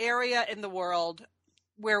one area in the world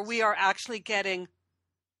where we are actually getting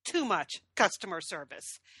too much customer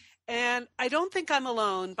service. And I don't think I'm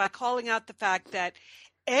alone by calling out the fact that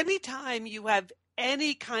anytime you have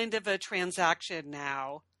any kind of a transaction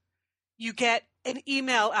now, you get an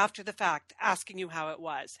email after the fact asking you how it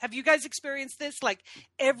was. Have you guys experienced this?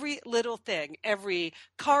 Every little thing, every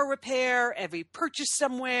car repair, every purchase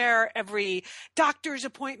somewhere, every doctor's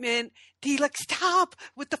appointment, stop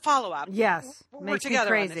with the follow-up. Yes. We're Makes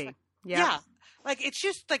together me on this. crazy. Yeah. It's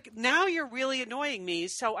just now you're really annoying me,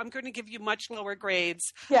 so I'm going to give you much lower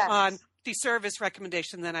grades on the service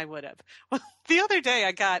recommendation than I would have. Well, the other day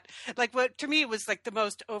I got what to me was the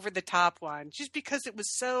most over the top one, just because it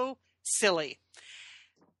was so silly.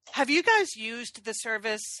 Have you guys used the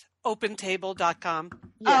service OpenTable.com?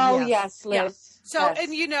 Yes, Liz. Yeah. So, yes.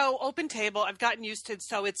 and OpenTable, I've gotten used to.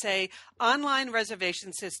 So it's a online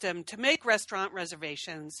reservation system to make restaurant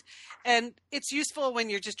reservations. And it's useful when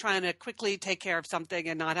you're just trying to quickly take care of something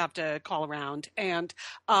and not have to call around. And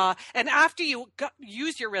after you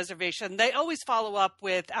use your reservation, they always follow up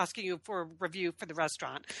with asking you for a review for the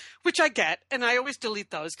restaurant, which I get. And I always delete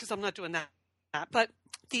those because I'm not doing that. But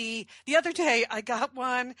the other day I got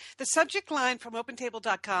one. The subject line from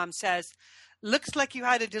OpenTable.com says, "Looks like you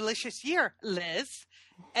had a delicious year, Liz."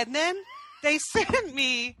 And then they sent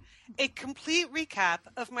me a complete recap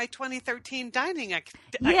of my 2013 dining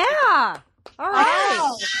activity. Yeah. All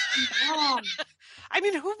right. I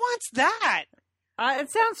mean, who wants that? It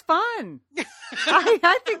sounds fun.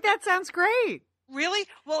 I think that sounds great. Really?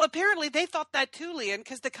 Well, apparently they thought that too, Lian,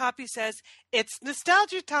 because the copy says, "It's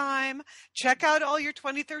nostalgia time. Check out all your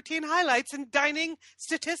 2013 highlights and dining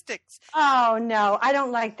statistics." Oh, no. I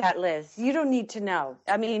don't like that, Liz. You don't need to know.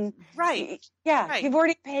 I mean, right. Yeah. Right. You've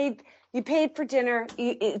already paid. You paid for dinner.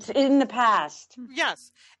 It's in the past.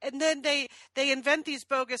 Yes. And then they invent these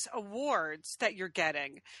bogus awards that you're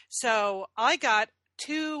getting. So I got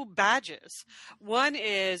 2 badges. One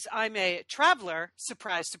is I'm a traveler.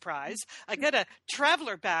 Surprise, surprise. I get a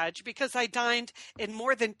traveler badge because I dined in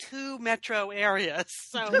more than 2 metro areas.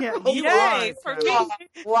 So yay for me.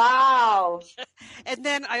 Wow. And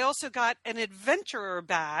then I also got an adventurer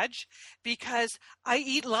badge because I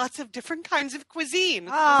eat lots of different kinds of cuisine.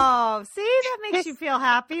 Oh, see, that makes you feel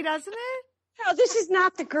happy, doesn't it? No, this is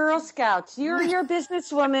not the Girl Scouts. You're a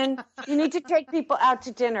businesswoman. You need to take people out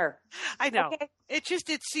to dinner. I know. Okay.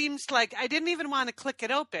 It seems like I didn't even want to click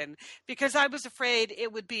it open because I was afraid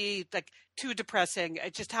it would be like too depressing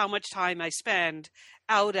at just how much time I spend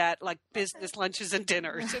out at like business lunches and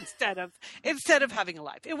dinners instead of having a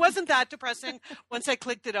life. It wasn't that depressing once I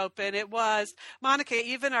clicked it open. It was, Monica,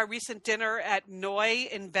 even our recent dinner at Noi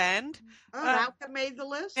in Bend. That made the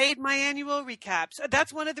list? Made my annual recaps.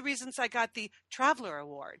 That's one of the reasons I got the Traveler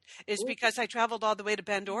Award is because I traveled all the way to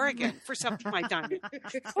Bend, Oregon for some of my dining.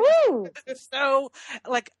 Ooh. So,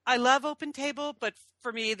 like, I love Open Table, but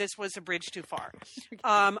for me, this was a bridge too far.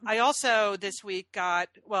 I also this week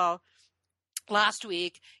last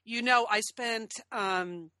week, I spent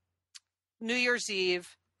New Year's Eve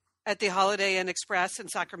at the Holiday Inn Express in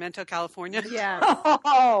Sacramento, California. Yeah.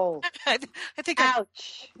 Oh, I think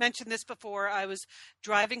ouch. I mentioned this before. I was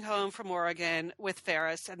driving home from Oregon with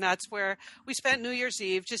Ferris, and that's where we spent New Year's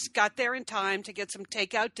Eve. Just got there in time to get some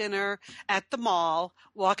takeout dinner at the mall,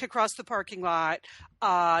 walk across the parking lot,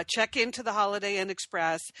 check into the Holiday Inn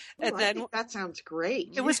Express, and I think that sounds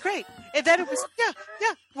great. It was great. And then it was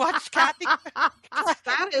watched Kathy.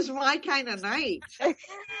 That is my kind of night.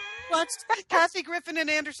 Watched Kathy Griffin and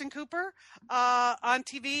Anderson Cooper on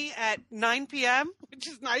TV at 9 p.m., which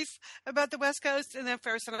is nice about the West Coast. And then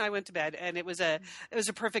Ferris and I went to bed, and it was a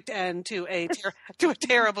perfect end to a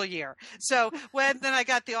terrible year. So then I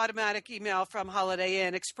got the automatic email from Holiday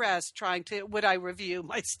Inn Express would I review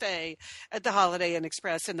my stay at the Holiday Inn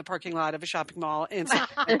Express in the parking lot of a shopping mall in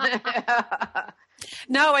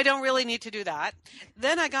No, I don't really need to do that.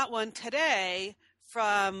 Then I got one today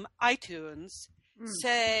from iTunes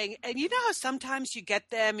saying, and you know how sometimes you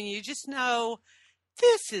get them and you just know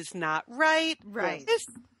this is not right. Right.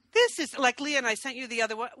 This is like Lian, I sent you the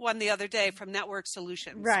other one the other day from Network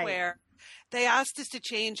Solutions, right, where they asked us to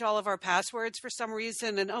change all of our passwords for some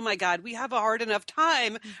reason. And oh my God, we have a hard enough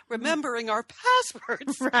time remembering our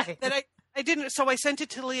passwords right, that I didn't. So I sent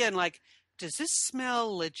it to Lian like, does this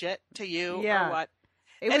smell legit to you or what?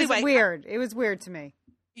 It was weird. It was weird to me.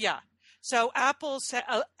 Yeah. So Apple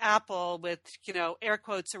with, air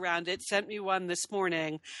quotes around it, sent me one this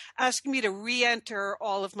morning asking me to re-enter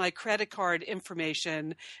all of my credit card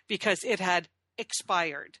information because it had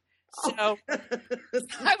expired. So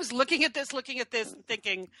I was looking at this and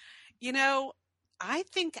thinking, I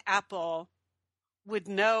think Apple would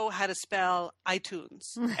know how to spell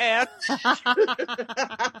iTunes. And the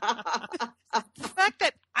fact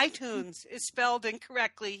that iTunes is spelled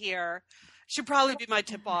incorrectly here should probably be my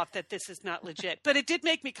tip off that this is not legit. But it did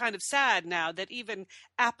make me kind of sad now that even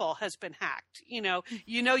Apple has been hacked. You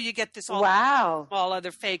get this all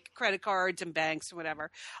other fake credit cards and banks and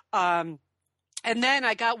whatever. And then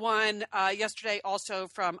I got one yesterday also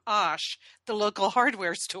from Osh, the local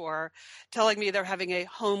hardware store, telling me they're having a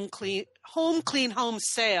home clean home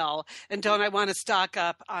sale, and don't I want to stock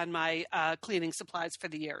up on my cleaning supplies for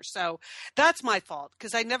the year. So that's my fault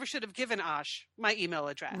because I never should have given Osh my email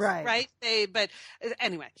address. Right. But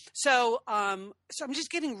anyway, so I'm just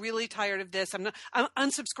getting really tired of this. I'm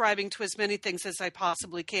unsubscribing to as many things as I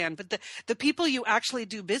possibly can. But the people you actually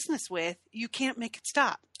do business with, you can't make it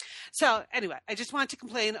stop. So anyway, I just wanted to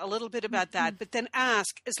complain a little bit about that, but then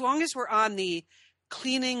ask, as long as we're on the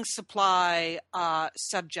cleaning supply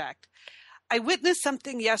subject, I witnessed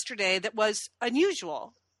something yesterday that was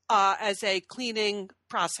unusual as a cleaning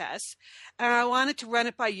process, and I wanted to run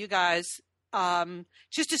it by you guys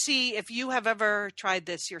just to see if you have ever tried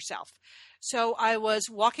this yourself. So I was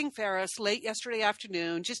walking Ferris late yesterday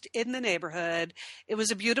afternoon, just in the neighborhood. It was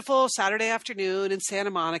a beautiful Saturday afternoon in Santa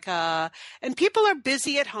Monica, and people are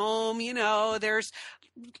busy at home. There's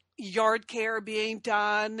yard care being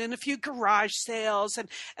done and a few garage sales. And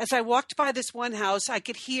as I walked by this one house, I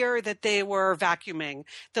could hear that they were vacuuming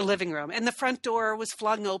the living room, and the front door was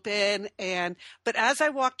flung open. But as I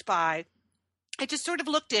walked by, I just sort of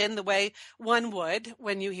looked in the way one would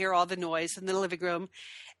when you hear all the noise in the living room.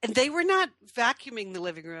 And they were not vacuuming the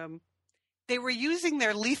living room. They were using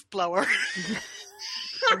their leaf blower.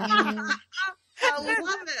 I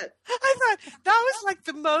love it. I thought that was like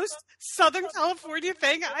the most Southern California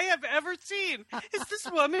thing I have ever seen. Is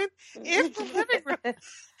this woman in her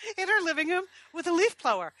living room with a leaf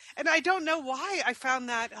blower. And I don't know why I found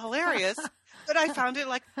that hilarious, but I found it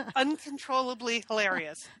like uncontrollably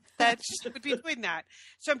hilarious that she would be doing that.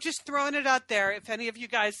 So I'm just throwing it out there if any of you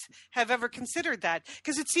guys have ever considered that,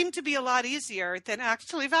 because it seemed to be a lot easier than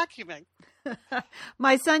actually vacuuming.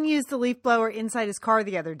 My son used the leaf blower inside his car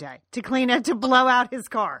the other day to blow out his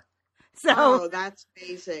car. So that's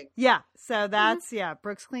amazing. Yeah. So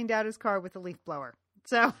Brooks cleaned out his car with a leaf blower.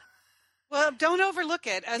 So Well, don't overlook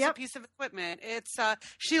it as a piece of equipment. It's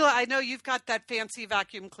Sheila, I know you've got that fancy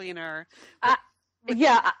vacuum cleaner.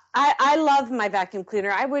 Yeah, I love my vacuum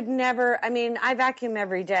cleaner. I would never, I mean, I vacuum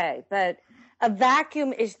every day, but a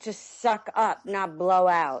vacuum is to suck up, not blow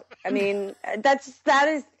out. I mean, that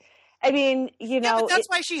is, I mean, you know. But that's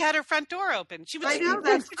why she had her front door open. She was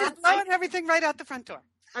just blowing everything right out the front door.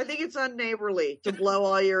 I think it's unneighborly to blow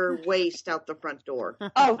all your waste out the front door.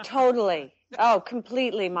 Oh, totally. Oh,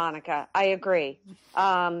 completely, Monica. I agree.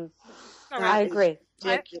 I agree.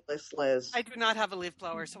 Ridiculous, Liz. I do not have a leaf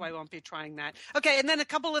blower, so I won't be trying that. Okay, and then a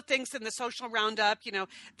couple of things in the social roundup. You know,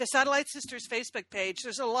 the Satellite Sisters Facebook page,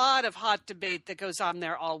 there's a lot of hot debate that goes on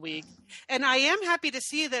there all week. And I am happy to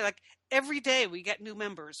see that, like, every day we get new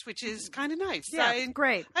members, which is kind of nice. Yeah,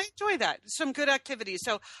 great. I enjoy that. Some good activities.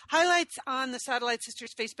 So highlights on the Satellite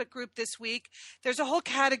Sisters Facebook group this week. There's a whole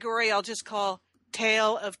category I'll just call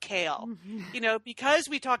Tale of Kale. You know, because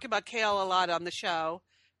we talk about kale a lot on the show,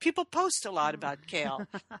 people post a lot about kale.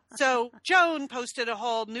 So Joan posted a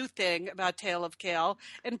whole new thing about Tale of Kale,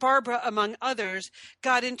 and Barbara, among others,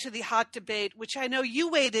 got into the hot debate, which I know you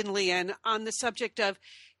weighed in, Lian, on the subject of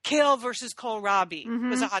kale versus kohlrabi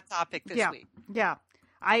was a hot topic this week. Yeah.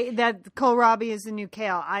 That kohlrabi is the new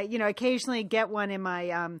kale. I occasionally get one in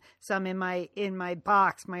my some in my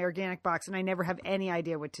box, my organic box, and I never have any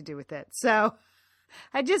idea what to do with it. So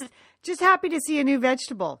I just happy to see a new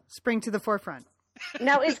vegetable spring to the forefront.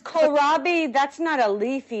 Now, is kohlrabi, that's not a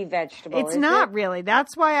leafy vegetable, It's not really.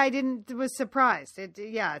 That's why I was surprised.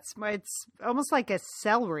 It's almost like a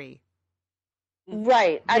celery.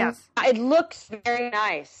 Right. Yes. It looks very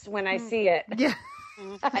nice when I see it. Yeah.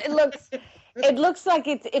 It looks like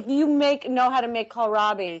it's, if you know how to make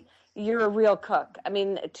kohlrabi, you're a real cook. I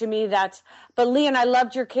mean, to me, but Lian, I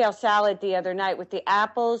loved your kale salad the other night with the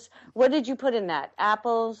apples. What did you put in that?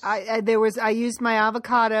 Apples? I used my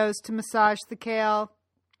avocados to massage the kale.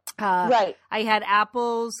 Right. I had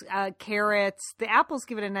apples, carrots. The apples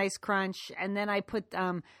give it a nice crunch, and then I put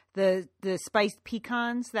the spiced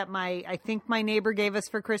pecans that I think my neighbor gave us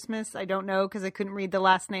for Christmas. I don't know because I couldn't read the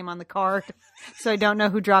last name on the card, so I don't know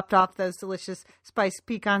who dropped off those delicious spiced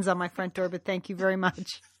pecans on my front door. But thank you very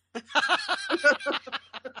much. A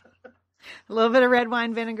little bit of red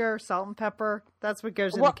wine vinegar, salt and pepper. That's what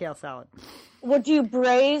goes in the kale salad. Would you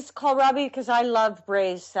braise kohlrabi? Because I love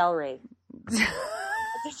braised celery. I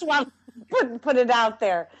just want to put it out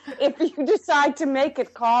there. If you decide to make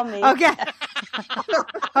it, call me. Okay.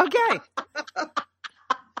 Okay.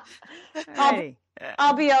 Hey.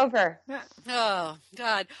 I'll be over. Oh,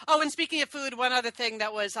 God. Oh, and speaking of food, one other thing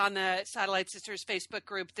that was on the Satellite Sisters Facebook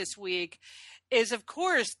group this week is, of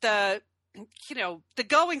course, the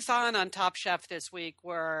goings-on Top Chef this week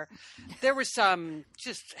were there was some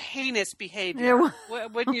just heinous behavior.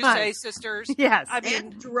 Wouldn't you say, sisters? Yes. I mean,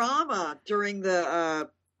 and drama during the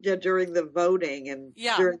voting and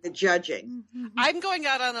during the judging. I'm going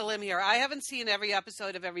out on a limb here. I haven't seen every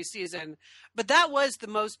episode of every season, but that was the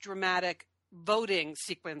most dramatic voting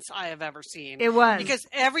sequence I have ever seen. It was. Because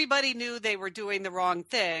everybody knew they were doing the wrong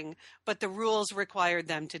thing, but the rules required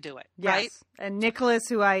them to do it, yes. right? And Nicholas,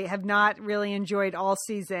 who I have not really enjoyed all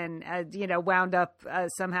season, wound up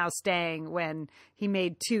somehow staying when he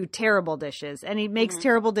made two terrible dishes. And he makes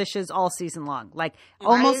terrible dishes all season long. Like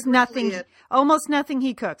almost nothing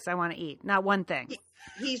he cooks I want to eat. Not one thing.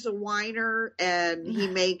 He's a whiner, and he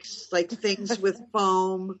makes like things with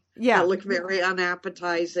foam that look very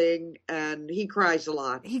unappetizing, and he cries a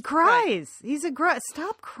lot. He cries. Right.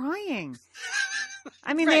 Stop crying.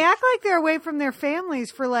 I mean, they act like they're away from their families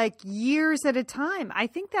for like years at a time. I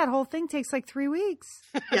think that whole thing takes like 3 weeks.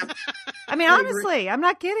 Yeah. I mean, honestly, I'm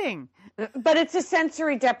not kidding. But it's a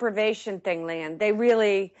sensory deprivation thing, Lian.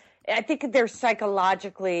 I think they're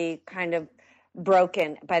psychologically kind of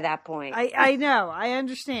broken by that point. I know. I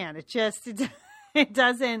understand. It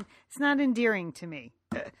doesn't, it's not endearing to me.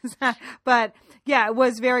 But yeah, it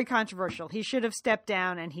was very controversial. He should have stepped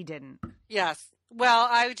down and he didn't. Yes. Well,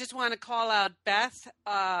 I just want to call out Beth,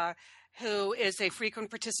 who is a frequent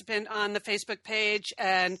participant on the Facebook page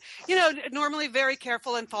and, normally very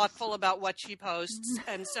careful and thoughtful about what she posts.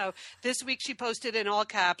 And so this week she posted in all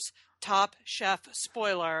caps, Top Chef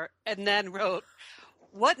spoiler, and then wrote,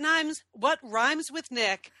 What rhymes with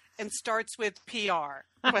Nick and starts with PR?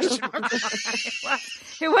 Question mark.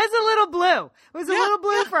 It was a little blue. It was a little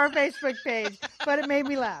blue for our Facebook page, but it made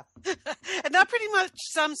me laugh. And that pretty much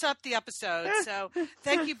sums up the episode. So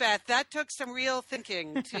thank you, Beth. That took some real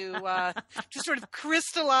thinking to sort of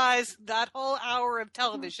crystallize that whole hour of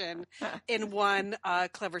television in one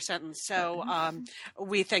clever sentence. So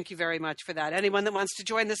we thank you very much for that. Anyone that wants to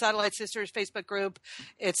join the Satellite Sisters Facebook group,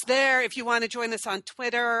 it's there. If you want to join us on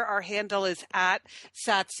Twitter, our handle is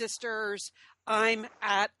 @SatSisters. I'm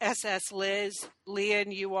 @SSLiz.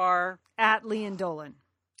 Lian, you are @Lian Dolan.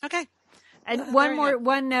 Okay. And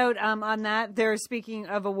one note on that. They're speaking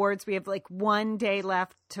of awards. We have like 1 day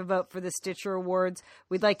left to vote for the Stitcher Awards.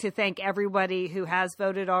 We'd like to thank everybody who has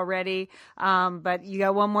voted already. But you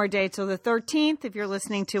got one more day till the 13th. If you're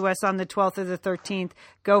listening to us on the 12th or the 13th,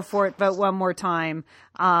 go for it. Vote one more time.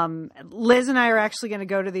 Liz and I are actually going to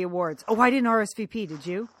go to the awards. Oh, I didn't RSVP. Did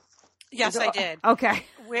you? Yes, I did. Okay.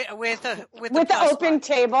 With the open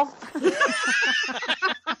table.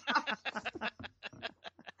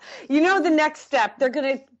 You know the next step, they're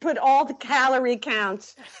going to put all the calorie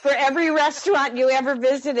counts for every restaurant you ever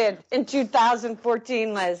visited in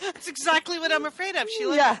 2014, Liz. That's exactly what I'm afraid of,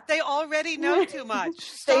 Sheila. Yeah. They already know too much.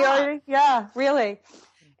 Really.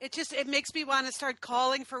 It makes me want to start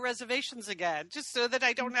calling for reservations again, just so that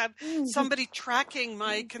I don't have somebody tracking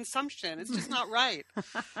my consumption. It's just not right.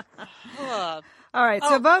 All right,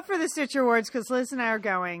 so vote for the Stitcher Awards because Liz and I are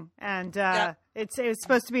going, and it's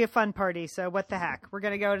supposed to be a fun party. So what the heck? We're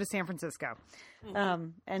going to go to San Francisco,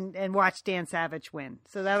 and watch Dan Savage win.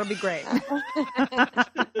 So that'll be great.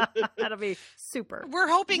 That'll be super. We're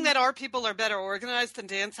hoping that our people are better organized than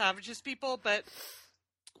Dan Savage's people, but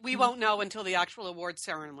we won't know until the actual awards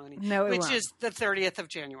ceremony, which is the 30th of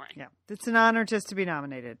January. Yeah, it's an honor just to be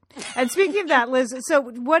nominated. And speaking of that, Liz, so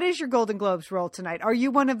what is your Golden Globes role tonight? Are you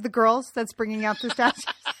one of the girls that's bringing out the statues?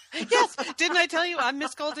 Yes. Didn't I tell you I'm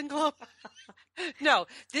Miss Golden Globe? No,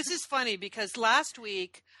 this is funny because last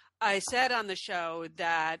week I said on the show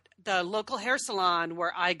that the local hair salon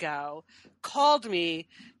where I go called me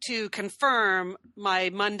to confirm my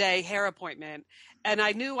Monday hair appointment, and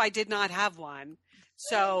I knew I did not have one.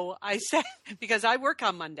 So I said, because I work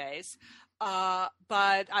on Mondays, but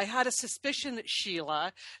I had a suspicion that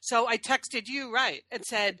Sheila, so I texted you, right, and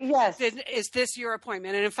said, yes, is this your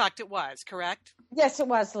appointment? And in fact, it was, correct? Yes, it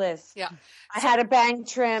was, Liz. Yeah. I had a bang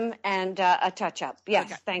trim and a touch-up. Yes,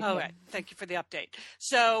 okay. Thank you. All right. Thank you for the update.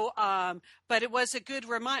 So, but it was a good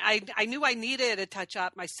reminder. I knew I needed a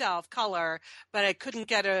touch-up myself, color, but I couldn't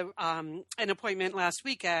get an appointment last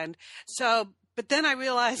weekend. So, but then I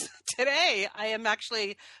realized today I am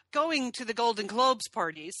actually going to the Golden Globes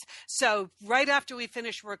parties. So right after we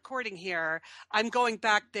finish recording here, I'm going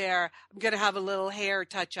back there. I'm going to have a little hair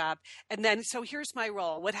touch up. And then, so here's my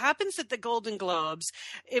role. What happens at the Golden Globes,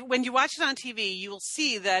 when you watch it on TV, you will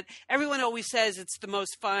see that everyone always says it's the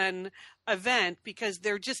most fun event because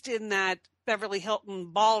they're just in that Beverly Hilton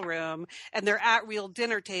ballroom and they're at real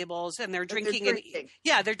dinner tables and they're drinking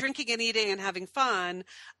they're drinking and eating and having fun,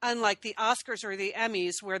 unlike the Oscars or the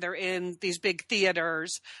Emmys where they're in these big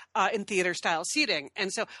theaters in theater style seating.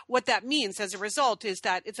 And so what that means as a result is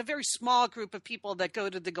that it's a very small group of people that go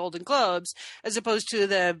to the Golden Globes as opposed to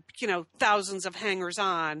the thousands of hangers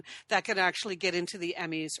on that can actually get into the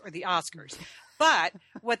Emmys or the Oscars. But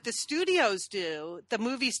what the studios do, the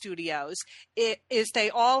movie studios, is they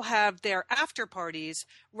all have their after parties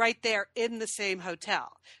right there in the same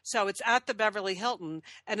hotel. So it's at the Beverly Hilton.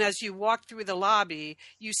 And as you walk through the lobby,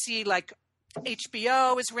 you see like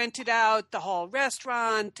HBO is rented out, the whole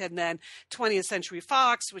restaurant, and then 20th Century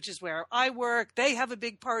Fox, which is where I work, they have a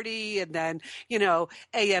big party. And then,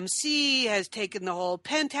 AMC has taken the whole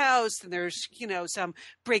penthouse and there's, some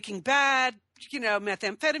Breaking Bad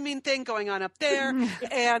methamphetamine thing going on up there.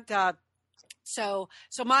 And so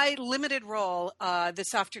my limited role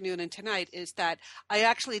this afternoon and tonight is that I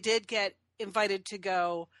actually did get invited to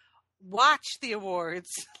go watch the awards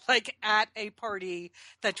like at a party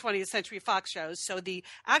that 20th Century Fox shows. So the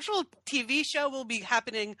actual TV show will be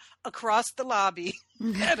happening across the lobby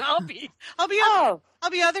and I'll be on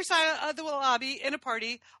the other side of the lobby in a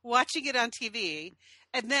party watching it on TV.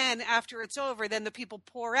 And then after it's over, then the people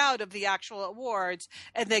pour out of the actual awards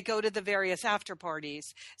and they go to the various after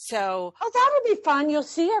parties. So, that'll be fun. You'll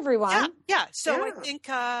see everyone. Yeah. So I think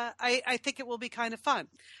I think it will be kind of fun.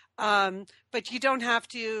 But you don't have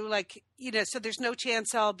to so there's no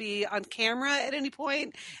chance I'll be on camera at any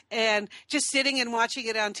point, and just sitting and watching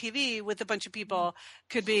it on TV with a bunch of people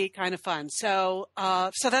could be kind of fun. So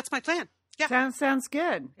that's my plan. Yeah. Sounds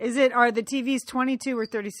good. Are the TVs 22 or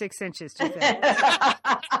 36 inches, do you think?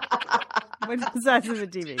 What's the size of the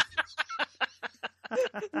TV?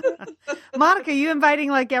 Monica, you inviting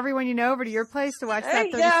like everyone you know over to your place to watch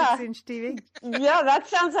that 36-inch TV? Yeah, that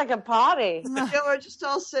sounds like a party. I just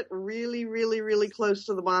all sit really, really, really close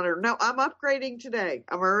to the monitor. No, I'm upgrading today.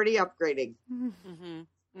 I'm already upgrading. Mm-hmm.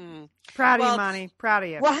 Mm. Proud of you, Monty. Proud of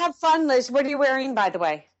you. Well, have fun, Liz. What are you wearing, by the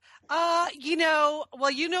way? You know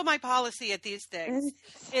my policy at these things.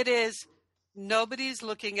 It is nobody's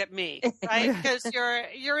looking at me, right? Because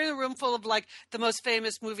you're in a room full of like the most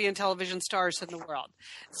famous movie and television stars in the world.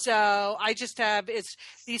 So I just have it's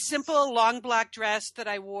the simple long black dress that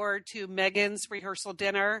I wore to Megan's rehearsal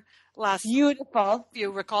dinner last. Beautiful. If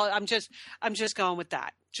you recall, I'm just going with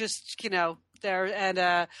that. Just there and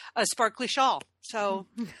a sparkly shawl. So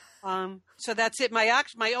so that's it.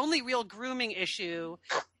 My only real grooming issue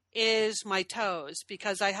is my toes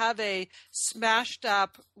because I have a smashed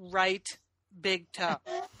up right big toe.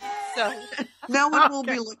 So no one will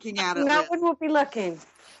be looking at it. No one will be looking.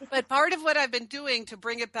 But part of what I've been doing to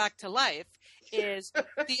bring it back to life is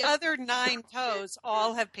the other 9 toes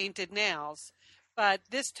all have painted nails. But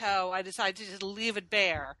this toe, I decided to just leave it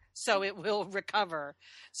bare so it will recover.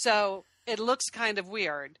 So it looks kind of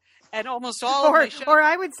weird. And almost all of my shows... Or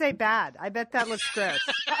I would say bad. I bet that looks gross.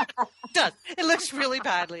 It does. It looks really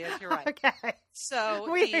badly, if you're right. Okay. So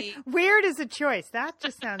weird is a choice. That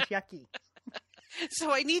just sounds yucky.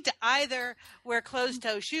 So I need to either wear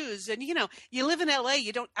closed-toe shoes. And, you live in L.A.,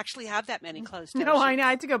 you don't actually have that many closed-toe shoes. No, I know.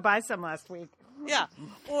 I had to go buy some last week. Yeah.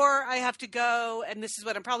 Or I have to go, and this is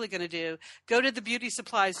what I'm probably going to do, go to the beauty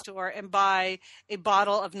supply store and buy a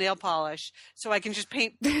bottle of nail polish so I can just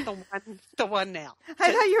paint the one nail.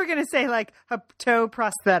 I thought you were going to say like a toe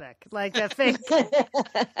prosthetic, like a fake.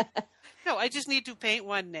 No, I just need to paint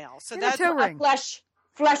one nail. So and that's a toe ring.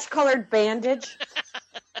 Flesh-colored bandage.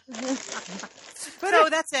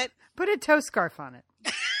 That's it. Put a toe scarf on it.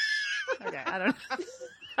 Okay, I don't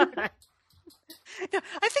know. Okay. No,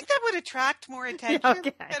 I think that would attract more attention.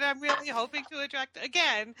 Okay. And I'm really hoping to attract,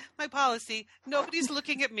 again, my policy, nobody's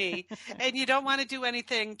looking at me, and you don't want to do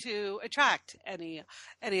anything to attract any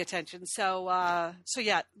attention. So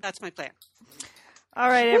yeah, that's my plan. All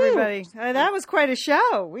right, everybody. That was quite a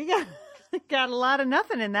show. We got a lot of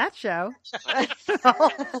nothing in that show.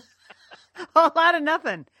 A lot of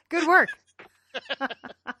nothing. Good work.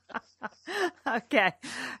 Okay.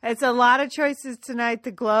 It's a lot of choices tonight.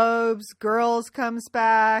 The Globes, Girls comes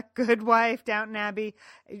back, Good Wife, Downton Abbey.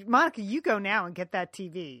 Monica, you go now and get that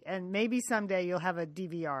TV. And maybe someday you'll have a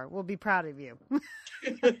DVR. We'll be proud of you.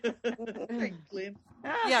 Thanks, Lynn.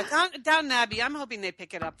 Yeah, Downton Abbey, I'm hoping they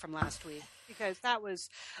pick it up from last week. Because that was,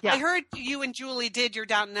 I heard you and Julie did your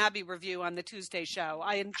Downton Abbey review on the Tuesday show.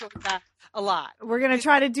 I enjoyed that a lot. We're going to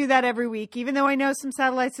try to do that every week. Even though I know some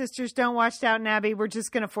Satellite Sisters don't watch Downton Abbey, we're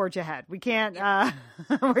just going to forge ahead. We can't,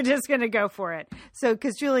 we're just going to go for it. So,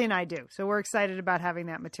 because Julie and I do. So we're excited about having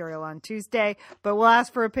that material on Tuesday. But we'll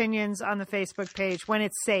ask for opinions on the Facebook page when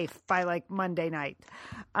it's safe by like Monday night.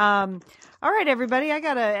 All right, everybody, I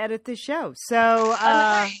got to edit this show. So,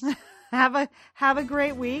 Have a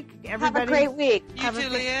great week, everybody. Have a great week. You too,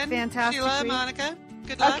 Lian. Fantastic Sheila, week. Monica.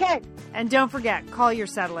 Good luck. Okay. And don't forget, call your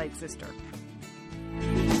satellite sister.